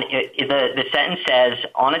 and the sentence says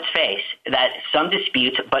on its face that some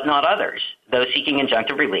disputes, but not others, those seeking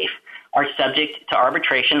injunctive relief, are subject to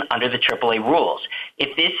arbitration under the AAA rules.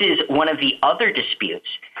 If this is one of the other disputes,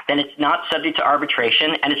 then it's not subject to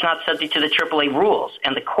arbitration and it's not subject to the AAA rules,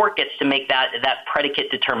 and the court gets to make that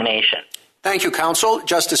predicate determination. Thank you, counsel.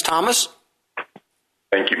 Justice Thomas?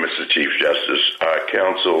 Thank you, Mr. Chief Justice.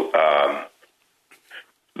 Counsel,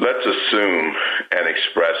 let's assume an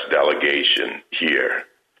express delegation here.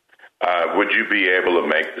 Would you be able to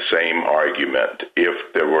make the same argument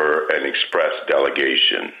if there were an express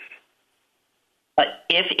delegation?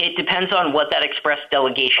 If it depends on what that express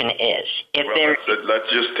delegation is.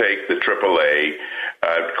 Let's just take the AAA.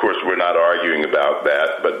 Of course, we're not arguing about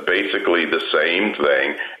that, but basically the same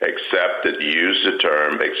thing, except that you use the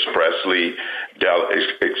term expressly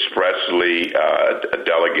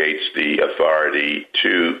delegates the authority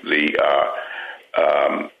to the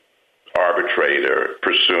arbitrator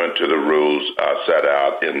pursuant to the rules set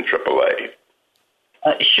out in AAA.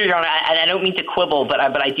 Sure, Your Honor, and I don't mean to quibble, but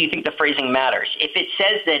I do think the phrasing matters. If it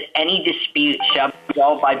says that any dispute shall be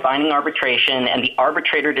resolved by binding arbitration and the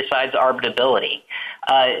arbitrator decides arbitrability,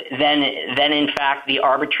 then in fact the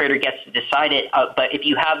arbitrator gets to decide it. But if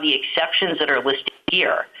you have the exceptions that are listed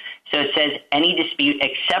here, so it says any dispute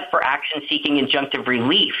except for action seeking injunctive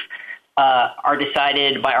relief are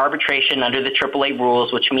decided by arbitration under the AAA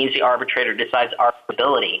rules, which means the arbitrator decides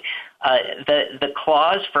arbitrability. The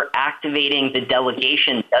clause for activating the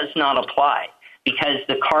delegation does not apply because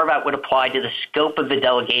the carve-out would apply to the scope of the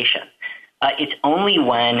delegation. It's only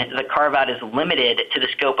when the carve-out is limited to the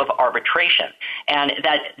scope of arbitration. And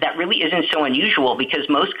that really isn't so unusual because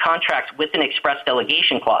most contracts with an express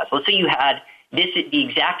delegation clause, let's say you had the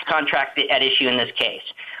exact contract at issue in this case,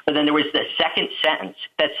 but then there was the second sentence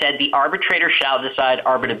that said the arbitrator shall decide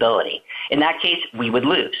arbitrability. In that case, we would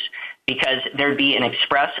lose because there'd be an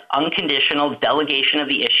express unconditional delegation of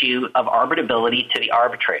the issue of arbitrability to the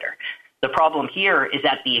arbitrator. The problem here is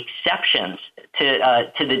that the exceptions to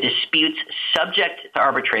the disputes subject to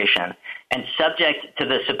arbitration and subject to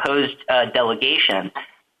the supposed delegation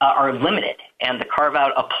are limited, and the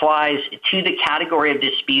carve-out applies to the category of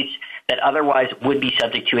disputes that otherwise would be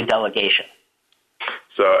subject to a delegation.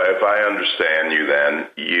 So if I understand you then,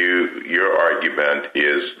 your argument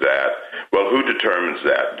is that, well, who determines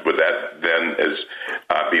that? Would that then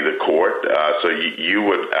be the court? So you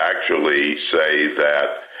would actually say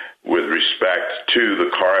that with respect to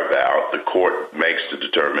the carve-out, the court makes the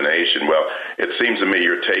determination. Well, it seems to me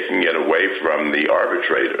you're taking it away from the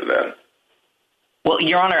arbitrator then. Well,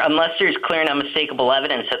 Your Honor, unless there's clear and unmistakable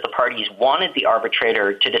evidence that the parties wanted the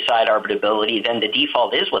arbitrator to decide arbitrability, then the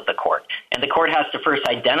default is with the court. And the court has to first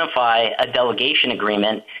identify a delegation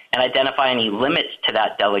agreement and identify any limits to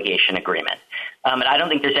that delegation agreement. And I don't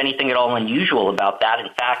think there's anything at all unusual about that. In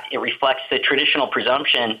fact, it reflects the traditional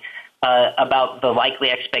presumption about the likely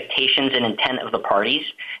expectations and intent of the parties,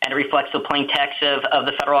 and it reflects the plain text of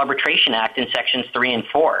the Federal Arbitration Act in Sections 3 and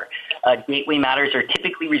 4. Gateway matters are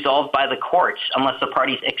typically resolved by the courts unless the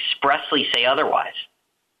parties expressly say otherwise.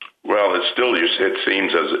 Well, it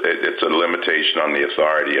seems as it's a limitation on the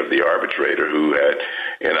authority of the arbitrator who had,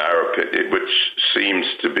 in our opinion, which seems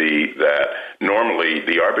to be that normally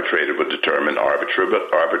the arbitrator would determine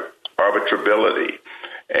arbitrability.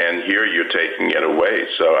 And here you're taking it away.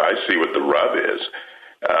 So I see what the rub is.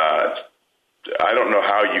 I don't know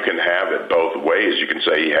how you can have it both ways. You can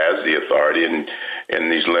say he has the authority, and in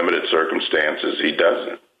these limited circumstances, he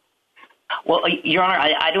doesn't. Well, Your Honor,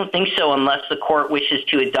 I don't think so unless the court wishes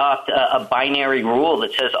to adopt a binary rule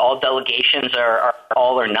that says all delegations are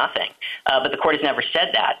all or nothing. But the court has never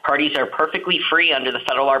said that. Parties are perfectly free under the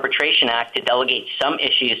Federal Arbitration Act to delegate some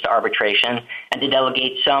issues to arbitration and to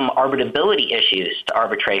delegate some arbitrability issues to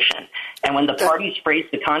arbitration. And when the parties phrase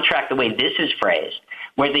the contract the way this is phrased,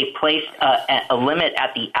 where they place a limit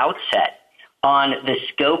at the outset on the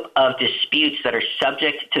scope of disputes that are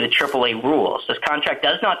subject to the AAA rules. This contract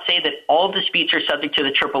does not say that all disputes are subject to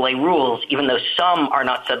the AAA rules, even though some are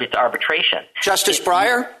not subject to arbitration. Justice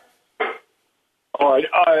Breyer? All right.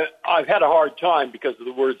 I've had a hard time because of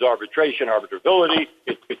the words arbitration, arbitrability.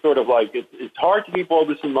 It's sort of like it's hard to keep all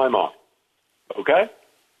this in my mind. Okay?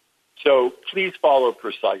 So please follow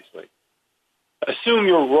precisely. Assume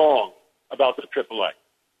you're wrong about the AAA.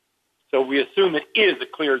 So we assume it is a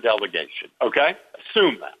clear delegation, okay?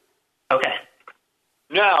 Assume that. Okay.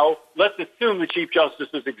 Now, let's assume the Chief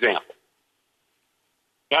Justice's example.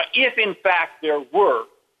 Now, if in fact there were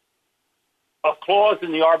a clause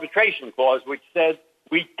in the arbitration clause which said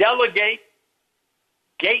we delegate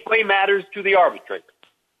gateway matters to the arbitrator,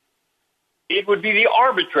 it would be the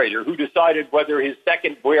arbitrator who decided whether his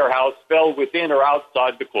second warehouse fell within or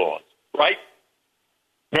outside the clause, right?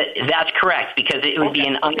 That's correct, because it would be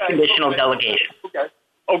an unconditional delegation.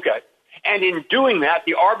 Okay. And in doing that,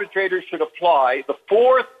 the arbitrator should apply the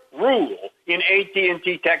fourth rule in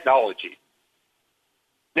AT&T technology,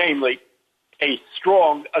 namely a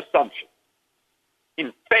strong assumption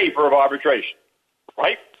in favor of arbitration,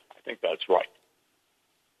 right? I think that's right.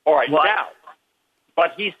 All right, now,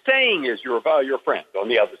 what he's saying is your friend on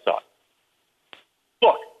the other side.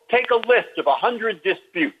 Look, take a list of 100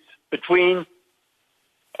 disputes between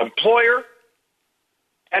employer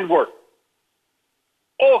and worker.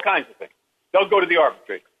 All kinds of things. They'll go to the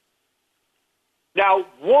arbitrator. Now,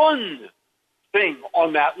 one thing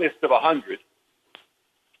on that list of 100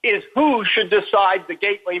 is who should decide the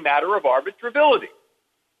gateway matter of arbitrability.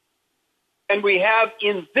 And we have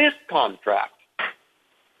in this contract,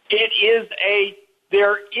 it is a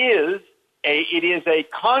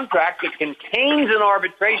contract that contains an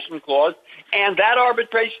arbitration clause, and that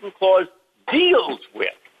arbitration clause deals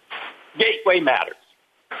with gateway matters,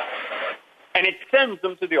 and it sends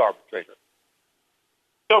them to the arbitrator.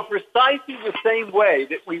 So precisely the same way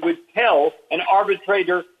that we would tell an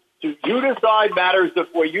arbitrator to you decide matters of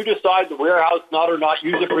where you decide the warehouse not or not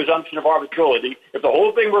use a presumption of arbitrability, if the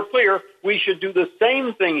whole thing were clear, we should do the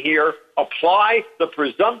same thing here, apply the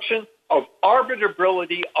presumption of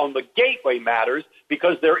arbitrability on the gateway matters,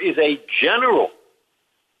 because there is a general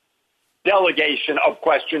delegation of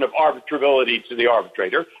question of arbitrability to the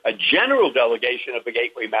arbitrator, a general delegation of the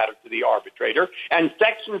gateway matter to the arbitrator. And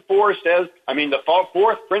Section 4 says, the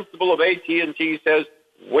fourth principle of AT&T says,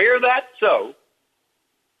 where that's so,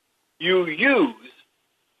 you use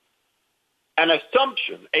an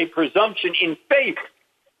assumption, a presumption in favor,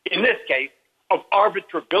 in this case, of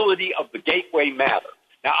arbitrability of the gateway matter.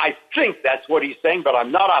 Now, I think that's what he's saying, but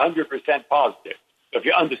I'm not 100% positive. So if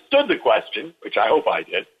you understood the question, which I hope I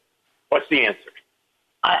did, what's the answer?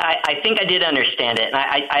 I think I did understand it, and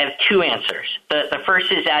I have two answers. The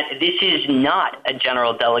first is that this is not a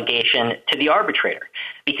general delegation to the arbitrator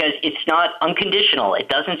because it's not unconditional. It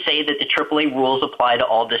doesn't say that the AAA rules apply to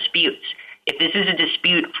all disputes. If this is a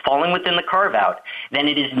dispute falling within the carve-out, then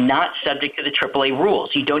it is not subject to the AAA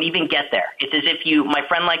rules. You don't even get there. It's as if my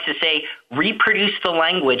friend likes to say, reproduce the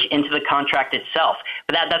language into the contract itself.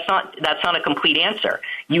 But that's not a complete answer.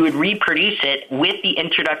 You would reproduce it with the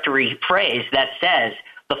introductory phrase that says,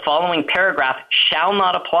 the following paragraph shall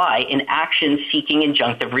not apply in actions seeking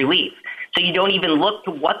injunctive relief. So you don't even look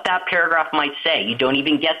to what that paragraph might say. You don't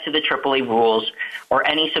even get to the AAA rules or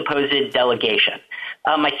any supposed delegation.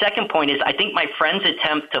 My second point is I think my friend's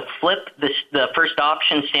attempt to flip the first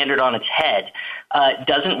option standard on its head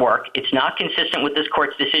doesn't work. It's not consistent with this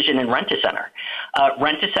court's decision in Rent-A-Center.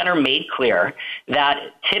 Rent-A-Center made clear that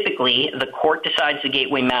typically the court decides the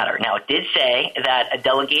gateway matter. Now, it did say that a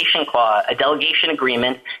delegation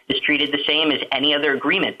agreement is treated the same as any other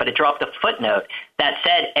agreement, but it dropped a footnote that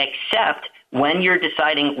said except when you're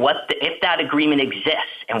deciding if that agreement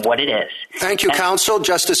exists and what it is. Thank you, counsel.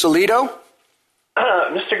 Justice Alito?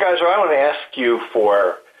 Mr. Geiser, I want to ask you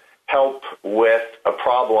for help with a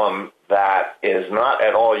problem that is not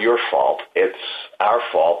at all your fault. It's our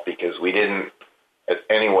fault because we didn't,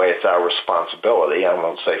 anyway, it's our responsibility. I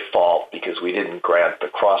won't say fault because we didn't grant the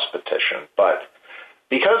cross petition. But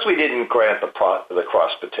because we didn't grant the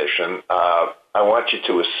cross petition, I want you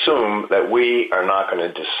to assume that we are not going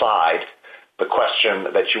to decide the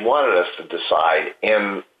question that you wanted us to decide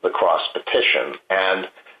in the cross petition. And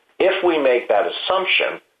if we make that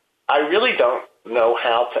assumption, I really don't know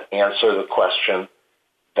how to answer the question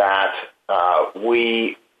that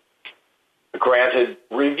we granted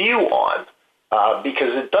review on,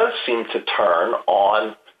 because it does seem to turn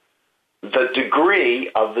on the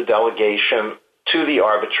degree of the delegation to the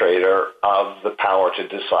arbitrator of the power to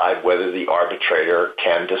decide whether the arbitrator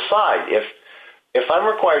can decide. If I'm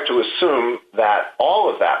required to assume that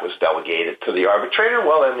all of that was delegated to the arbitrator,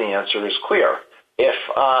 well, then the answer is clear. If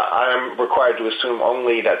I'm required to assume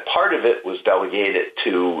only that part of it was delegated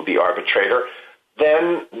to the arbitrator,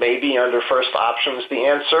 then maybe under first options the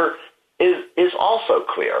answer is also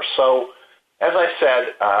clear. So, as I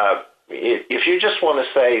said, if you just want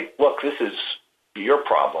to say, look, this is your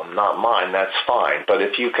problem, not mine, that's fine. But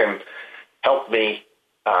if you can help me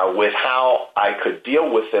with how I could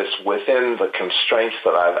deal with this within the constraints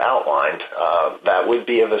that I've outlined, that would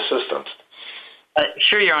be of assistance.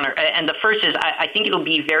 Sure, Your Honor. And the first is I think it will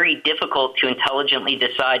be very difficult to intelligently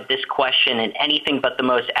decide this question in anything but the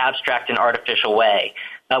most abstract and artificial way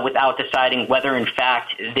without deciding whether, in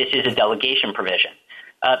fact, this is a delegation provision.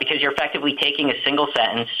 Because you're effectively taking a single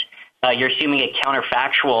sentence, you're assuming a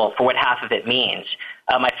counterfactual for what half of it means.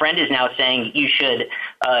 My friend is now saying you should,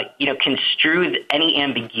 construe any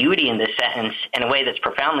ambiguity in this sentence in a way that's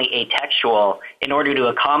profoundly atextual in order to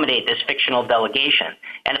accommodate this fictional delegation.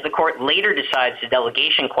 And if the court later decides the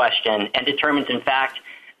delegation question and determines, in fact,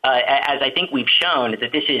 as I think we've shown,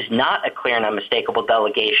 that this is not a clear and unmistakable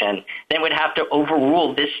delegation, then we'd have to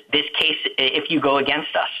overrule this case if you go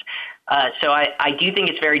against us. So I do think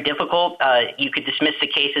it's very difficult. You could dismiss the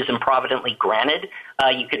case as improvidently granted.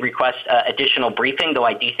 You could request additional briefing, though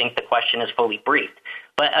I do think the question is fully briefed.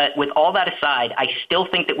 But with all that aside, I still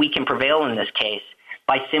think that we can prevail in this case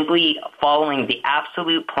by simply following the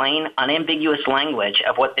absolute, plain, unambiguous language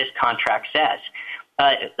of what this contract says.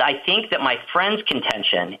 I think that my friend's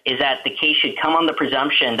contention is that the case should come on the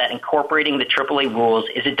presumption that incorporating the AAA rules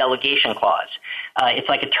is a delegation clause. It's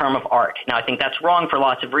like a term of art. Now, I think that's wrong for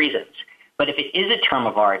lots of reasons. But if it is a term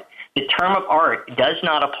of art, the term of art does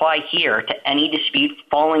not apply here to any dispute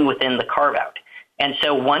falling within the carve-out. And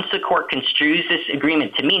so once the court construes this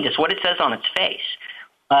agreement to mean just what it says on its face,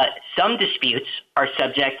 some disputes are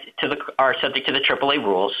subject to the AAA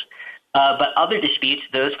rules, but other disputes,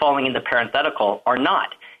 those falling in the parenthetical, are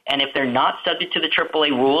not. And if they're not subject to the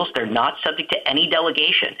AAA rules, they're not subject to any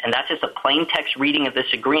delegation. And that's just a plain text reading of this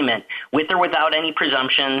agreement with or without any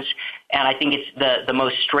presumptions. And I think it's the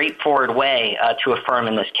most straightforward way to affirm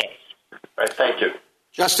in this case. All right, thank you.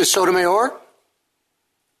 Justice Sotomayor?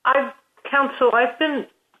 Counsel, I've been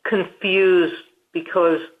confused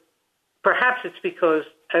because perhaps it's because,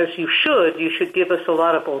 as you should give us a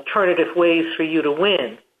lot of alternative ways for you to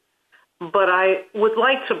win. But I would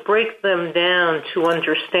like to break them down to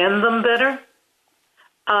understand them better.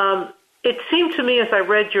 It seemed to me as I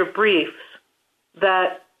read your briefs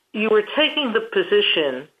that you were taking the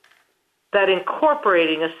position that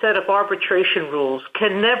incorporating a set of arbitration rules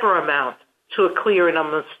can never amount to a clear and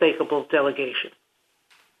unmistakable delegation.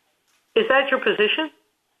 Is that your position?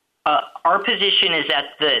 Our position is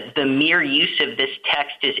that the mere use of this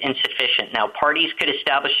text is insufficient. Now, parties could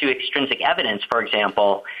establish through extrinsic evidence, for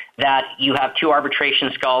example, that you have two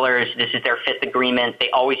arbitration scholars, this is their fifth agreement,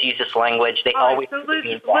 they always use this language, they always...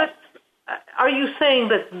 Are you saying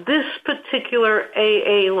that this particular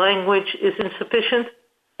AA language is insufficient?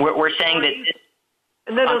 We're saying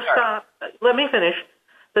that... No, stop. Let me finish.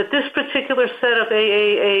 That this particular set of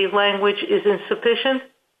AAA language is insufficient,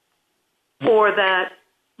 or that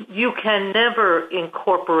you can never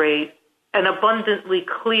incorporate an abundantly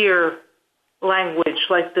clear language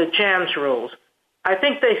like the JAMS rules. I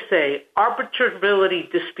think they say arbitrability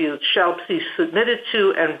disputes shall be submitted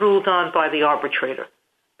to and ruled on by the arbitrator.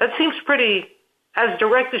 That seems pretty as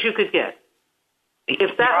direct as you could get.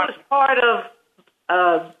 If that was part of,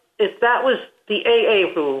 if that was the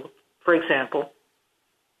AA rule, for example,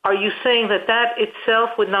 are you saying that that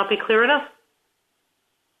itself would not be clear enough?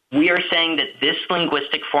 We are saying that this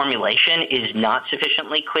linguistic formulation is not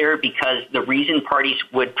sufficiently clear because the reason parties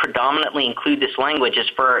would predominantly include this language is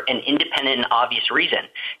for an independent and obvious reason,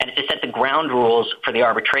 and it's to set the ground rules for the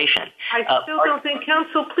arbitration. I still don't think,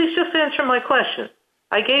 counsel, please just answer my question.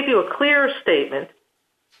 I gave you a clear statement.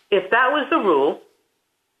 If that was the rule,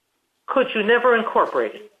 could you never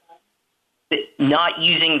incorporate it? Not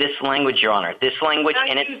using this language, Your Honor. This language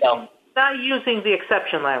in itself... Not using the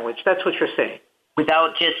exception language. That's what you're saying.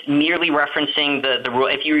 Without just merely referencing the rule.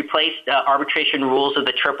 If you replaced arbitration rules of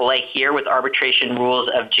the AAA here with arbitration rules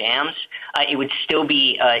of JAMS, it would still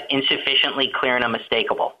be insufficiently clear and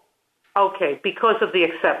unmistakable. Okay, because of the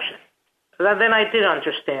exception. Then I did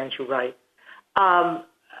understand you right. I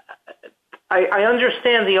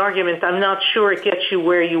understand the argument. I'm not sure it gets you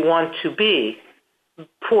where you want to be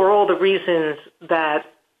for all the reasons that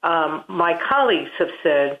my colleagues have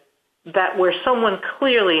said, that where someone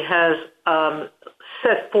clearly has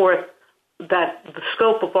set forth that the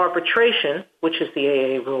scope of arbitration, which is the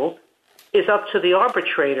AA rule, is up to the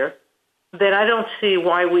arbitrator, then I don't see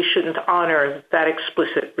why we shouldn't honor that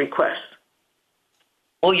explicit request.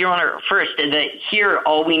 Well, Your Honor, first, here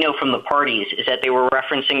all we know from the parties is that they were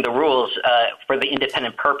referencing the rules for the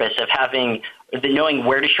independent purpose of knowing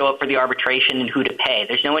where to show up for the arbitration and who to pay.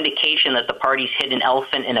 There's no indication that the parties hid an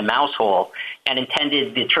elephant in a mouse hole and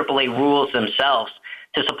intended the AAA rules themselves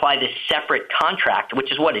to supply this separate contract,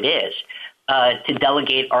 which is what it is, to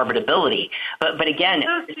delegate arbitrability. But again...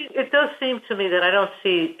 It does seem to me that I don't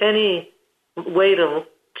see any way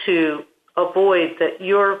to avoid that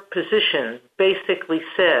your position basically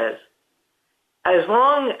says, as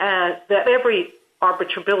long as that every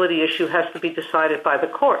arbitrability issue has to be decided by the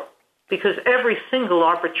court, because every single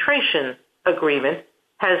arbitration agreement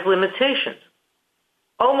has limitations.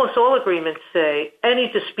 Almost all agreements say any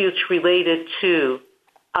disputes related to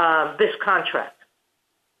this contract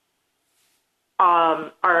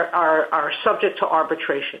are subject to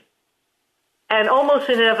arbitration. And almost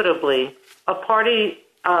inevitably, a party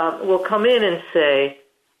will come in and say,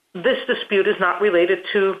 this dispute is not related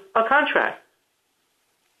to a contract.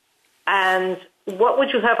 And what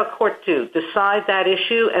would you have a court do? Decide that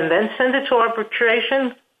issue and then send it to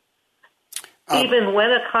arbitration? Even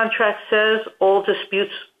when a contract says all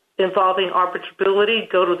disputes involving arbitrability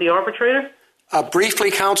go to the arbitrator?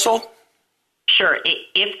 Briefly, counsel? Sure.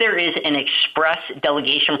 If there is an express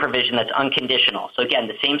delegation provision that's unconditional, so again,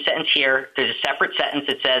 the same sentence here, there's a separate sentence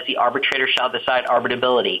that says the arbitrator shall decide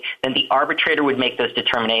arbitrability, then the arbitrator would make those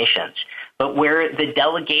determinations. But where the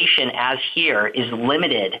delegation, as here, is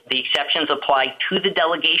limited, the exceptions apply to the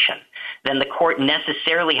delegation, then the court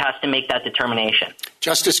necessarily has to make that determination.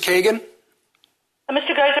 Justice Kagan?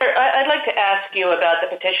 Mr. Geiser, I'd like to ask you about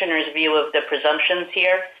the petitioner's view of the presumptions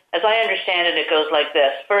here. As I understand it, it goes like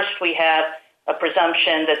this. First, we have a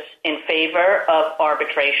presumption that's in favor of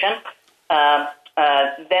arbitration.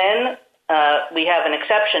 Then we have an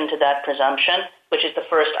exception to that presumption, which is the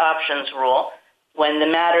first options rule. When the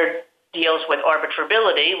matter deals with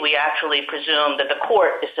arbitrability, we actually presume that the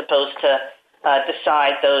court is supposed to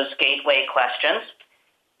decide those gateway questions.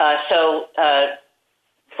 So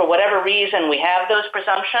for whatever reason we have those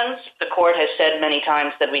presumptions, the court has said many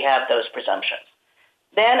times that we have those presumptions.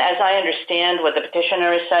 Then, as I understand what the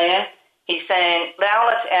petitioner is saying, he's saying, now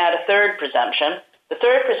let's add a third presumption. The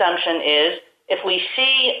third presumption is If we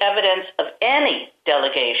see evidence of any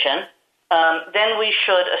delegation, then we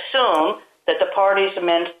should assume that the parties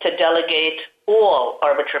meant to delegate all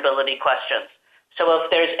arbitrability questions. So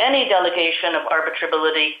if there's any delegation of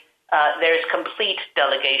arbitrability, there's complete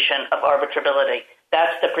delegation of arbitrability.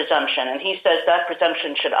 That's the presumption. And he says that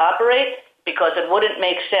presumption should operate because it wouldn't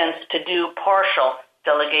make sense to do partial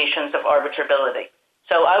delegations of arbitrability.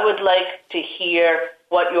 So I would like to hear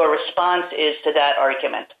what your response is to that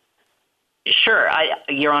argument. Sure,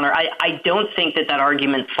 Your Honor. I don't think that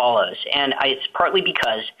argument follows, and it's partly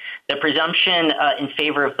because the presumption in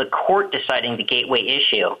favor of the court deciding the gateway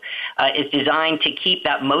issue is designed to keep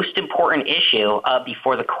that most important issue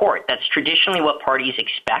before the court. That's traditionally what parties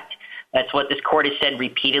expect. That's what this court has said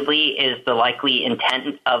repeatedly is the likely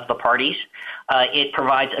intent of the parties. It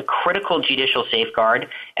provides a critical judicial safeguard,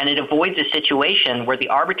 and it avoids a situation where the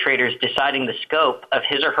arbitrator is deciding the scope of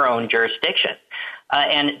his or her own jurisdiction.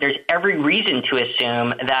 And there's every reason to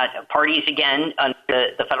assume that parties, again, under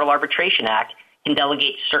the Federal Arbitration Act, can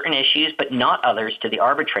delegate certain issues but not others to the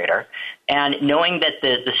arbitrator. And knowing that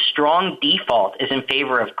the strong default is in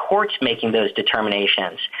favor of courts making those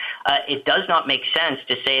determinations, it does not make sense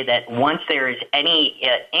to say that once there is any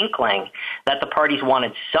inkling that the parties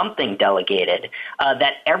wanted something delegated,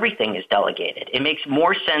 that everything is delegated. It makes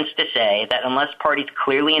more sense to say that unless parties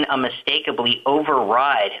clearly and unmistakably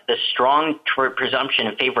override the strong presumption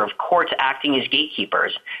in favor of courts acting as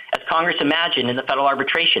gatekeepers, as Congress imagined in the Federal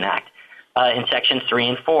Arbitration Act, in Sections 3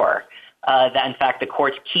 and 4, that in fact the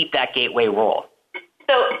courts keep that gateway role.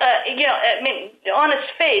 So, on its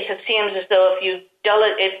face, it seems as though if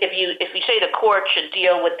you say the court should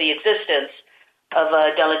deal with the existence of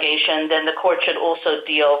a delegation, then the court should also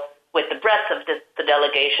deal with the breadth of the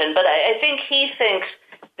delegation. But I think he thinks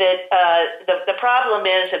that the problem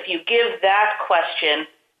is if you give that question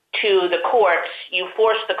to the courts, you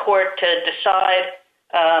force the court to decide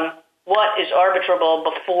what is arbitrable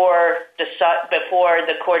before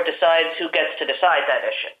the court decides who gets to decide that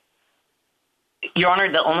issue. Your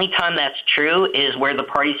Honor, the only time that's true is where the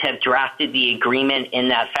parties have drafted the agreement in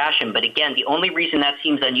that fashion. But again, the only reason that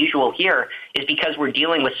seems unusual here is because we're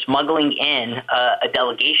dealing with smuggling in a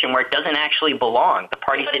delegation where it doesn't actually belong. The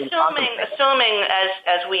parties didn't contemplate. Assuming,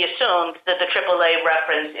 as we assumed, that the AAA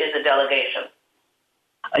reference is a delegation.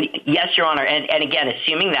 Yes, Your Honor. And again,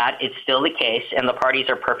 assuming that it's still the case and the parties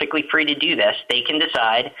are perfectly free to do this, they can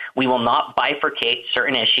decide we will not bifurcate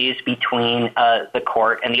certain issues between the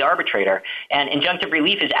court and the arbitrator. And injunctive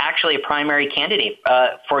relief is actually a primary candidate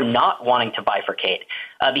for not wanting to bifurcate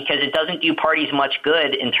because it doesn't do parties much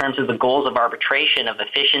good in terms of the goals of arbitration, of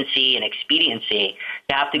efficiency and expediency,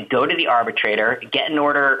 to have to go to the arbitrator, get an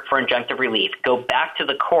order for injunctive relief, go back to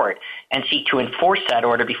the court, and seek to enforce that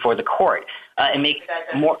order before the court. And make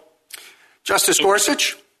more. Justice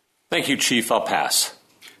Gorsuch? Thank you, Chief. I'll pass.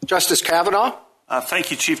 Justice Kavanaugh?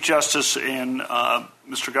 Thank you, Chief Justice. And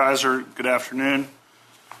Mr. Geiser, good afternoon.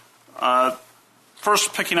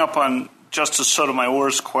 First, picking up on Justice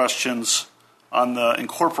Sotomayor's questions on the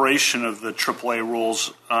incorporation of the AAA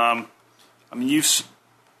rules.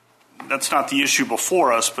 That's not the issue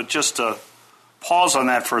before us, but just to pause on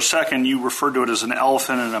that for a second, you referred to it as an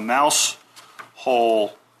elephant in a mouse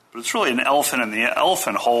hole. But it's really an elephant in the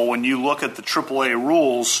elephant hole. When you look at the AAA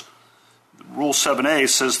rules, Rule 7A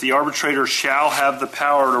says the arbitrator shall have the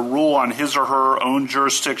power to rule on his or her own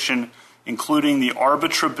jurisdiction, including the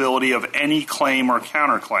arbitrability of any claim or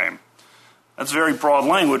counterclaim. That's very broad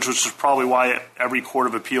language, which is probably why every court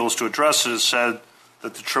of appeals to address it has said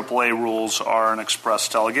that the AAA rules are an express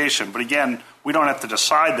delegation. But again, we don't have to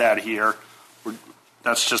decide that here.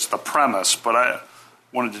 That's just the premise. But I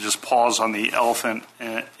wanted to just pause on the elephant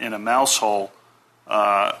in a mouse hole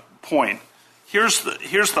point. Here's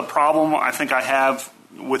the problem I think I have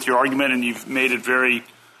with your argument, and you've made it very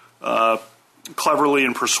cleverly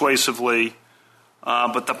and persuasively.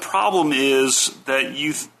 But the problem is that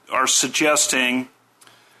you are suggesting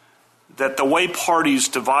that the way parties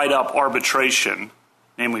divide up arbitration,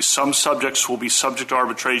 namely some subjects will be subject to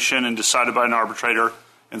arbitration and decided by an arbitrator,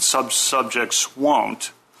 and some subjects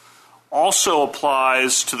won't, also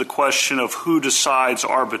applies to the question of who decides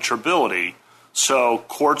arbitrability. So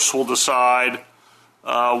courts will decide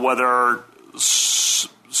whether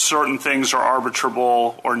certain things are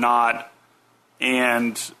arbitrable or not,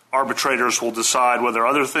 and arbitrators will decide whether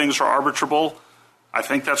other things are arbitrable. I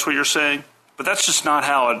think that's what you're saying. But that's just not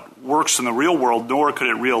how it works in the real world, nor could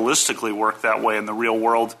it realistically work that way in the real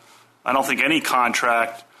world. I don't think any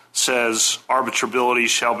contract says arbitrability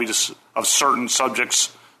shall be of certain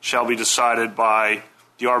subjects shall be decided by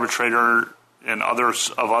the arbitrator and other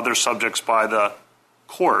subjects by the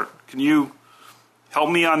court. Can you help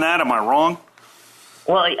me on that? Am I wrong?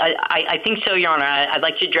 Well, I think so, Your Honor. I'd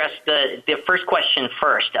like to address the first question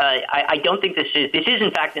first. I don't think this is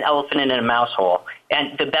in fact an elephant in a mouse hole.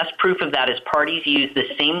 And the best proof of that is parties use the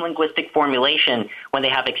same linguistic formulation when they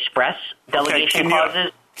have express delegation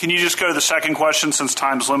clauses. Can you just go to the second question since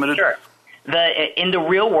time's limited? Sure. In the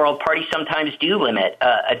real world, parties sometimes do limit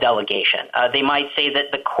a delegation. They might say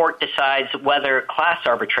that the court decides whether class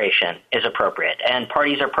arbitration is appropriate, and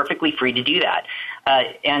parties are perfectly free to do that.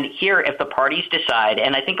 And here, if the parties decide,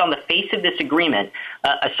 and I think on the face of this agreement,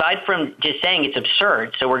 aside from just saying it's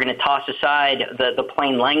absurd, so we're going to toss aside the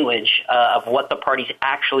plain language of what the parties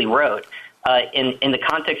actually wrote, in the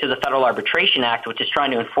context of the Federal Arbitration Act, which is trying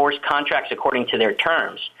to enforce contracts according to their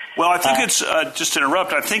terms. Well, I think it's, just to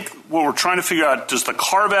interrupt, I think what we're trying to figure out, does the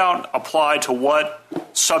carve-out apply to what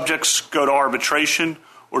subjects go to arbitration,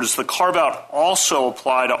 or does the carve-out also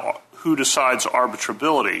apply to who decides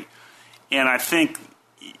arbitrability? And I think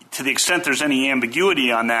to the extent there's any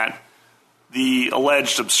ambiguity on that, the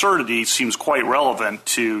alleged absurdity seems quite relevant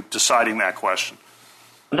to deciding that question.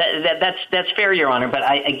 That's fair, Your Honor, but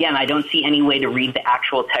I don't see any way to read the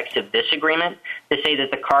actual text of this agreement to say that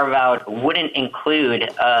the carve-out wouldn't include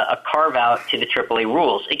a carve-out to the AAA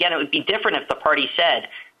rules. Again, it would be different if the party said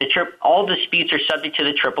all disputes are subject to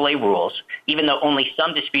the AAA rules, even though only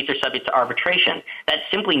some disputes are subject to arbitration. That's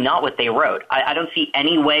simply not what they wrote. I don't see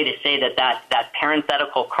any way to say that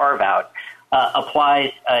parenthetical carve-out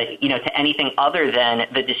applies, to anything other than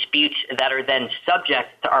the disputes that are then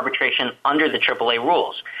subject to arbitration under the AAA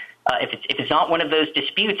rules. If it's not one of those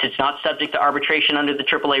disputes, it's not subject to arbitration under the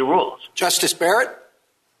AAA rules. Justice Barrett?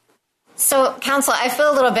 So, counsel, I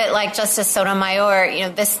feel a little bit like Justice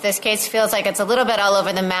Sotomayor. This case feels like it's a little bit all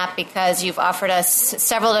over the map because you've offered us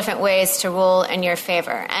several different ways to rule in your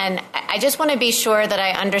favor. And I just want to be sure that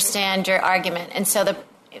I understand your argument. And so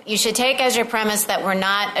you should take as your premise that we're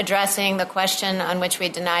not addressing the question on which we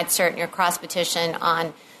denied cert in your cross petition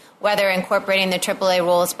on whether incorporating the AAA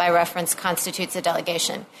rules by reference constitutes a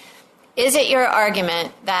delegation. Is it your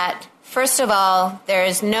argument that, first of all, there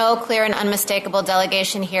is no clear and unmistakable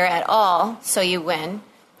delegation here at all, so you win,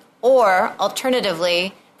 or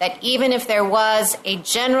alternatively, that even if there was a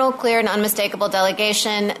general clear and unmistakable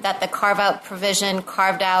delegation, that the carve-out provision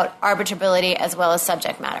carved out arbitrability as well as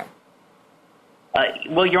subject matter?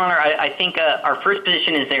 Well, Your Honor, I think our first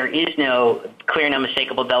position is there is no clear and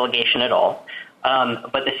unmistakable delegation at all.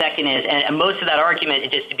 But the second is, and most of that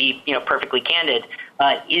argument, just to be perfectly candid,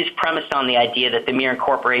 is premised on the idea that the mere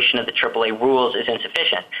incorporation of the AAA rules is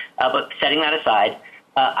insufficient. But setting that aside,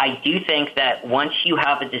 I do think that once you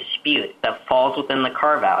have a dispute that falls within the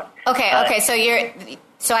carve-out. Okay.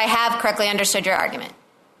 So I have correctly understood your argument.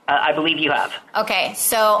 I believe you have. Okay,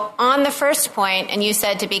 so on the first point, and you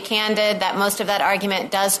said to be candid that most of that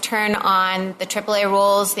argument does turn on the AAA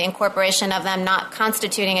rules, the incorporation of them not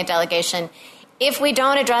constituting a delegation. If we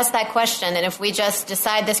don't address that question, and if we just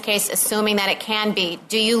decide this case assuming that it can be,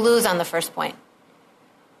 do you lose on the first point?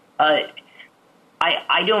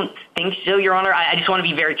 I don't think so, Your Honor. I just want to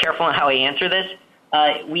be very careful on how I answer this.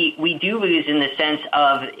 We do lose in the sense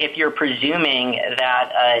of if you're presuming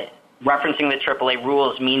that referencing the AAA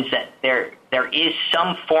rules means that there is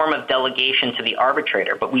some form of delegation to the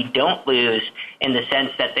arbitrator, but we don't lose in the sense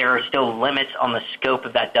that there are still limits on the scope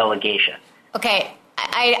of that delegation. Okay,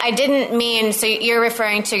 I didn't mean, so you're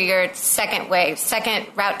referring to your second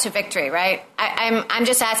route to victory, right? I'm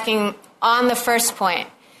just asking on the first point,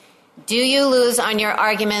 do you lose on your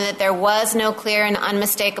argument that there was no clear and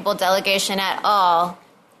unmistakable delegation at all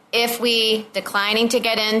if we, declining to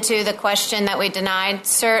get into the question that we denied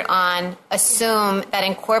cert on, assume that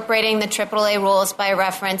incorporating the AAA rules by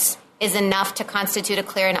reference is enough to constitute a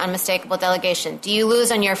clear and unmistakable delegation? Do you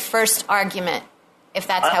lose on your first argument if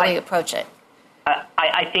that's how we approach it?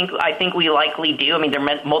 I think we likely do. I mean, there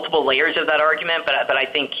are multiple layers of that argument, but I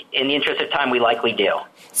think in the interest of time, we likely do.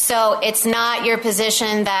 So it's not your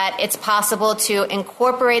position that it's possible to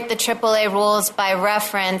incorporate the AAA rules by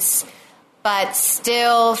reference, but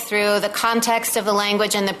still, through the context of the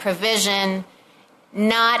language and the provision,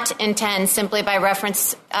 not intend simply by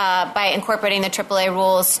reference, by incorporating the AAA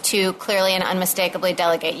rules to clearly and unmistakably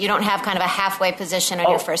delegate. You don't have kind of a halfay position on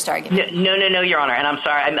your first argument. No, Your Honor. And I'm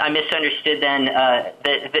sorry, I misunderstood then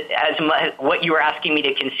what you were asking me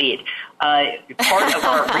to concede. Part of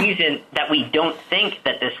our reason that we don't think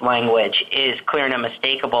that this language is clear and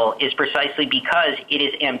unmistakable is precisely because it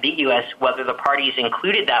is ambiguous whether the parties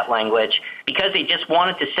included that language because they just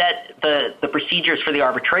wanted to set the procedures for the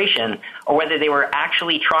arbitration or whether they were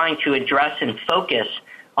actually trying to address and focus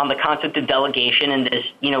on the concept of delegation and this,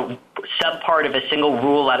 subpart of a single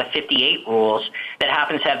rule out of 58 rules that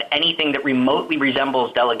happens to have anything that remotely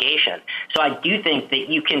resembles delegation. So I do think that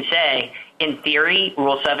you can say, in theory,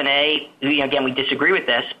 Rule 7a, again, we disagree with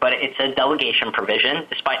this, but it's a delegation provision,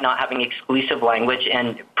 despite not having exclusive language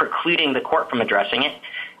and precluding the court from addressing it.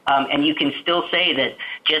 And you can still say that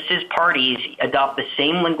just as parties adopt the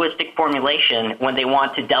same linguistic formulation when they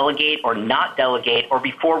want to delegate or not delegate, or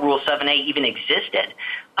before Rule 7a even existed,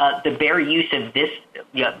 the bare use of this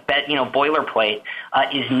boilerplate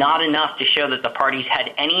is not enough to show that the parties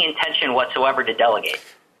had any intention whatsoever to delegate.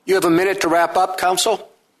 You have a minute to wrap up, counsel.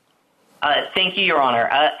 Thank you, Your Honor.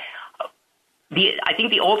 I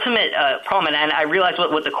think the ultimate problem, and I realize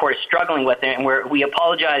what the court is struggling with, and we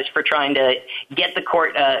apologize for trying to get the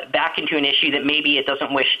court back into an issue that maybe it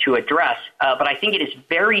doesn't wish to address, but I think it is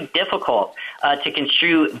very difficult to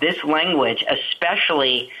construe this language,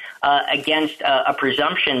 especially against a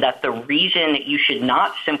presumption that the reason you should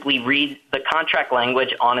not simply read the contract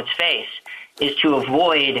language on its face is to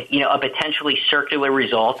avoid, a potentially circular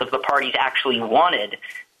result if the parties actually wanted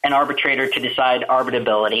an arbitrator to decide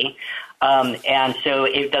arbitrability. And so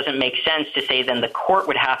it doesn't make sense to say then the court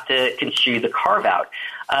would have to construe the carve-out.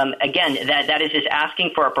 Again, that is just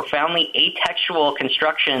asking for a profoundly atextual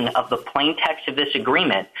construction of the plain text of this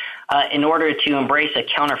agreement in order to embrace a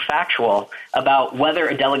counterfactual about whether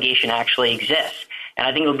a delegation actually exists. And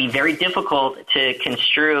I think it would be very difficult to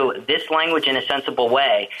construe this language in a sensible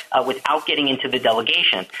way without getting into the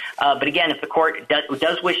delegation. But again, if the court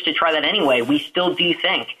does wish to try that anyway, we still do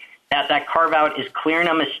think that carve-out is clear and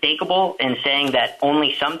unmistakable in saying that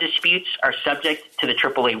only some disputes are subject to the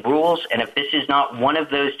AAA rules, and if this is not one of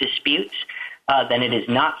those disputes, then it is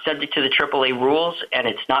not subject to the AAA rules, and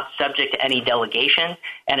it's not subject to any delegation,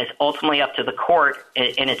 and it's ultimately up to the court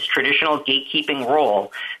in its traditional gatekeeping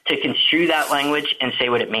role to construe that language and say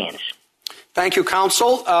what it means. Thank you,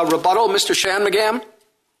 counsel. Rebuttal, Mr. Shanmugam.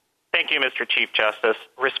 Thank you, Mr. Chief Justice.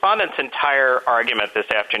 Respondent's entire argument this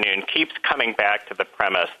afternoon keeps coming back to the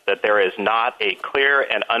premise that there is not a clear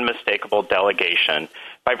and unmistakable delegation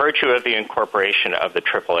by virtue of the incorporation of the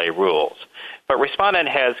AAA rules. But respondent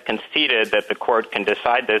has conceded that the court can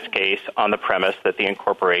decide this case on the premise that the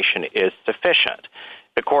incorporation is sufficient.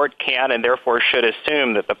 The court can and therefore should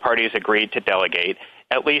assume that the parties agreed to delegate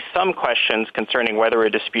at least some questions concerning whether a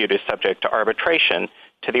dispute is subject to arbitration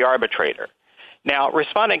to the arbitrator. Now,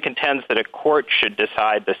 respondent contends that a court should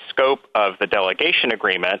decide the scope of the delegation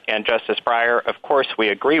agreement, and Justice Breyer, of course, we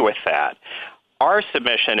agree with that. Our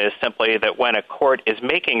submission is simply that when a court is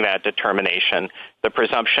making that determination, the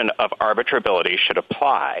presumption of arbitrability should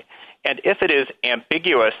apply. And if it is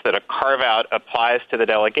ambiguous that a carve-out applies to the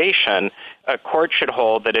delegation, a court should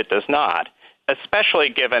hold that it does not, especially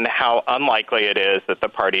given how unlikely it is that the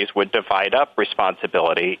parties would divide up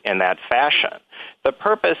responsibility in that fashion. The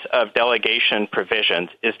purpose of delegation provisions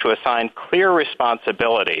is to assign clear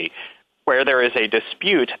responsibility where there is a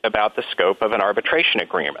dispute about the scope of an arbitration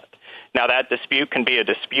agreement. Now, that dispute can be a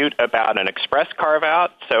dispute about an express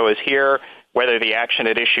carve-out, so as here, whether the action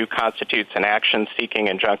at issue constitutes an action seeking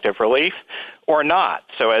injunctive relief or not.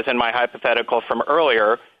 So as in my hypothetical from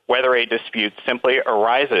earlier, whether a dispute simply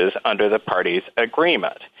arises under the parties'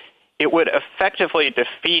 agreement. It would effectively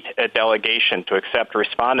defeat a delegation to accept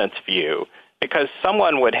respondents' view because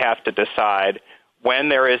someone would have to decide when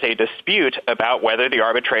there is a dispute about whether the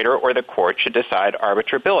arbitrator or the court should decide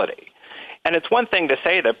arbitrability. And it's one thing to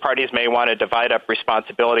say that parties may want to divide up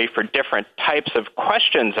responsibility for different types of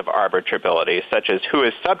questions of arbitrability, such as who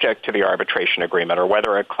is subject to the arbitration agreement or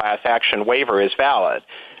whether a class action waiver is valid.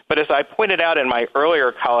 But as I pointed out in my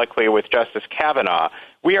earlier colloquy with Justice Kavanaugh,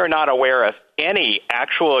 we are not aware of any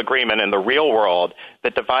actual agreement in the real world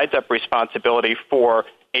that divides up responsibility for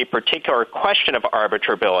a particular question of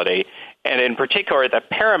arbitrability, and in particular the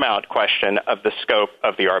paramount question of the scope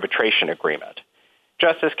of the arbitration agreement.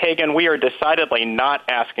 Justice Kagan, we are decidedly not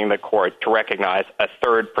asking the court to recognize a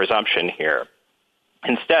third presumption here.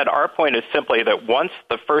 Instead, our point is simply that once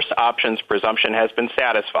the first option's presumption has been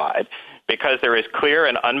satisfied, because there is clear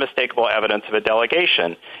and unmistakable evidence of a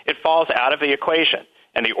delegation, it falls out of the equation,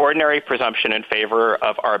 and the ordinary presumption in favor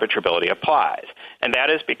of arbitrability applies. And that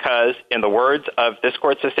is because, in the words of this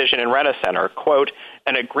court's decision in Renner Center, quote,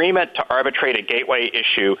 an agreement to arbitrate a gateway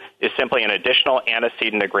issue is simply an additional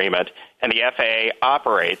antecedent agreement, and the FAA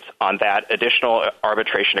operates on that additional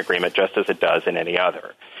arbitration agreement just as it does in any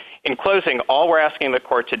other. In closing, all we're asking the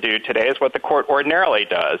court to do today is what the court ordinarily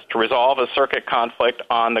does, to resolve a circuit conflict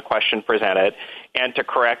on the question presented and to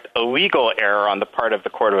correct a legal error on the part of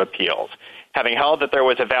the Court of Appeals. Having held that there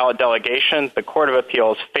was a valid delegation, the Court of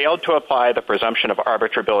Appeals failed to apply the presumption of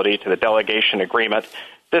arbitrability to the delegation agreement,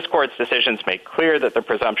 This court's decisions make clear that the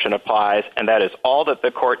presumption applies, and that is all that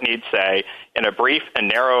the court needs say in a brief and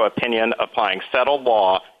narrow opinion applying settled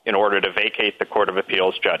law in order to vacate the Court of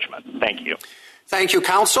Appeals judgment. Thank you. Thank you,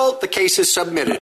 counsel. The case is submitted.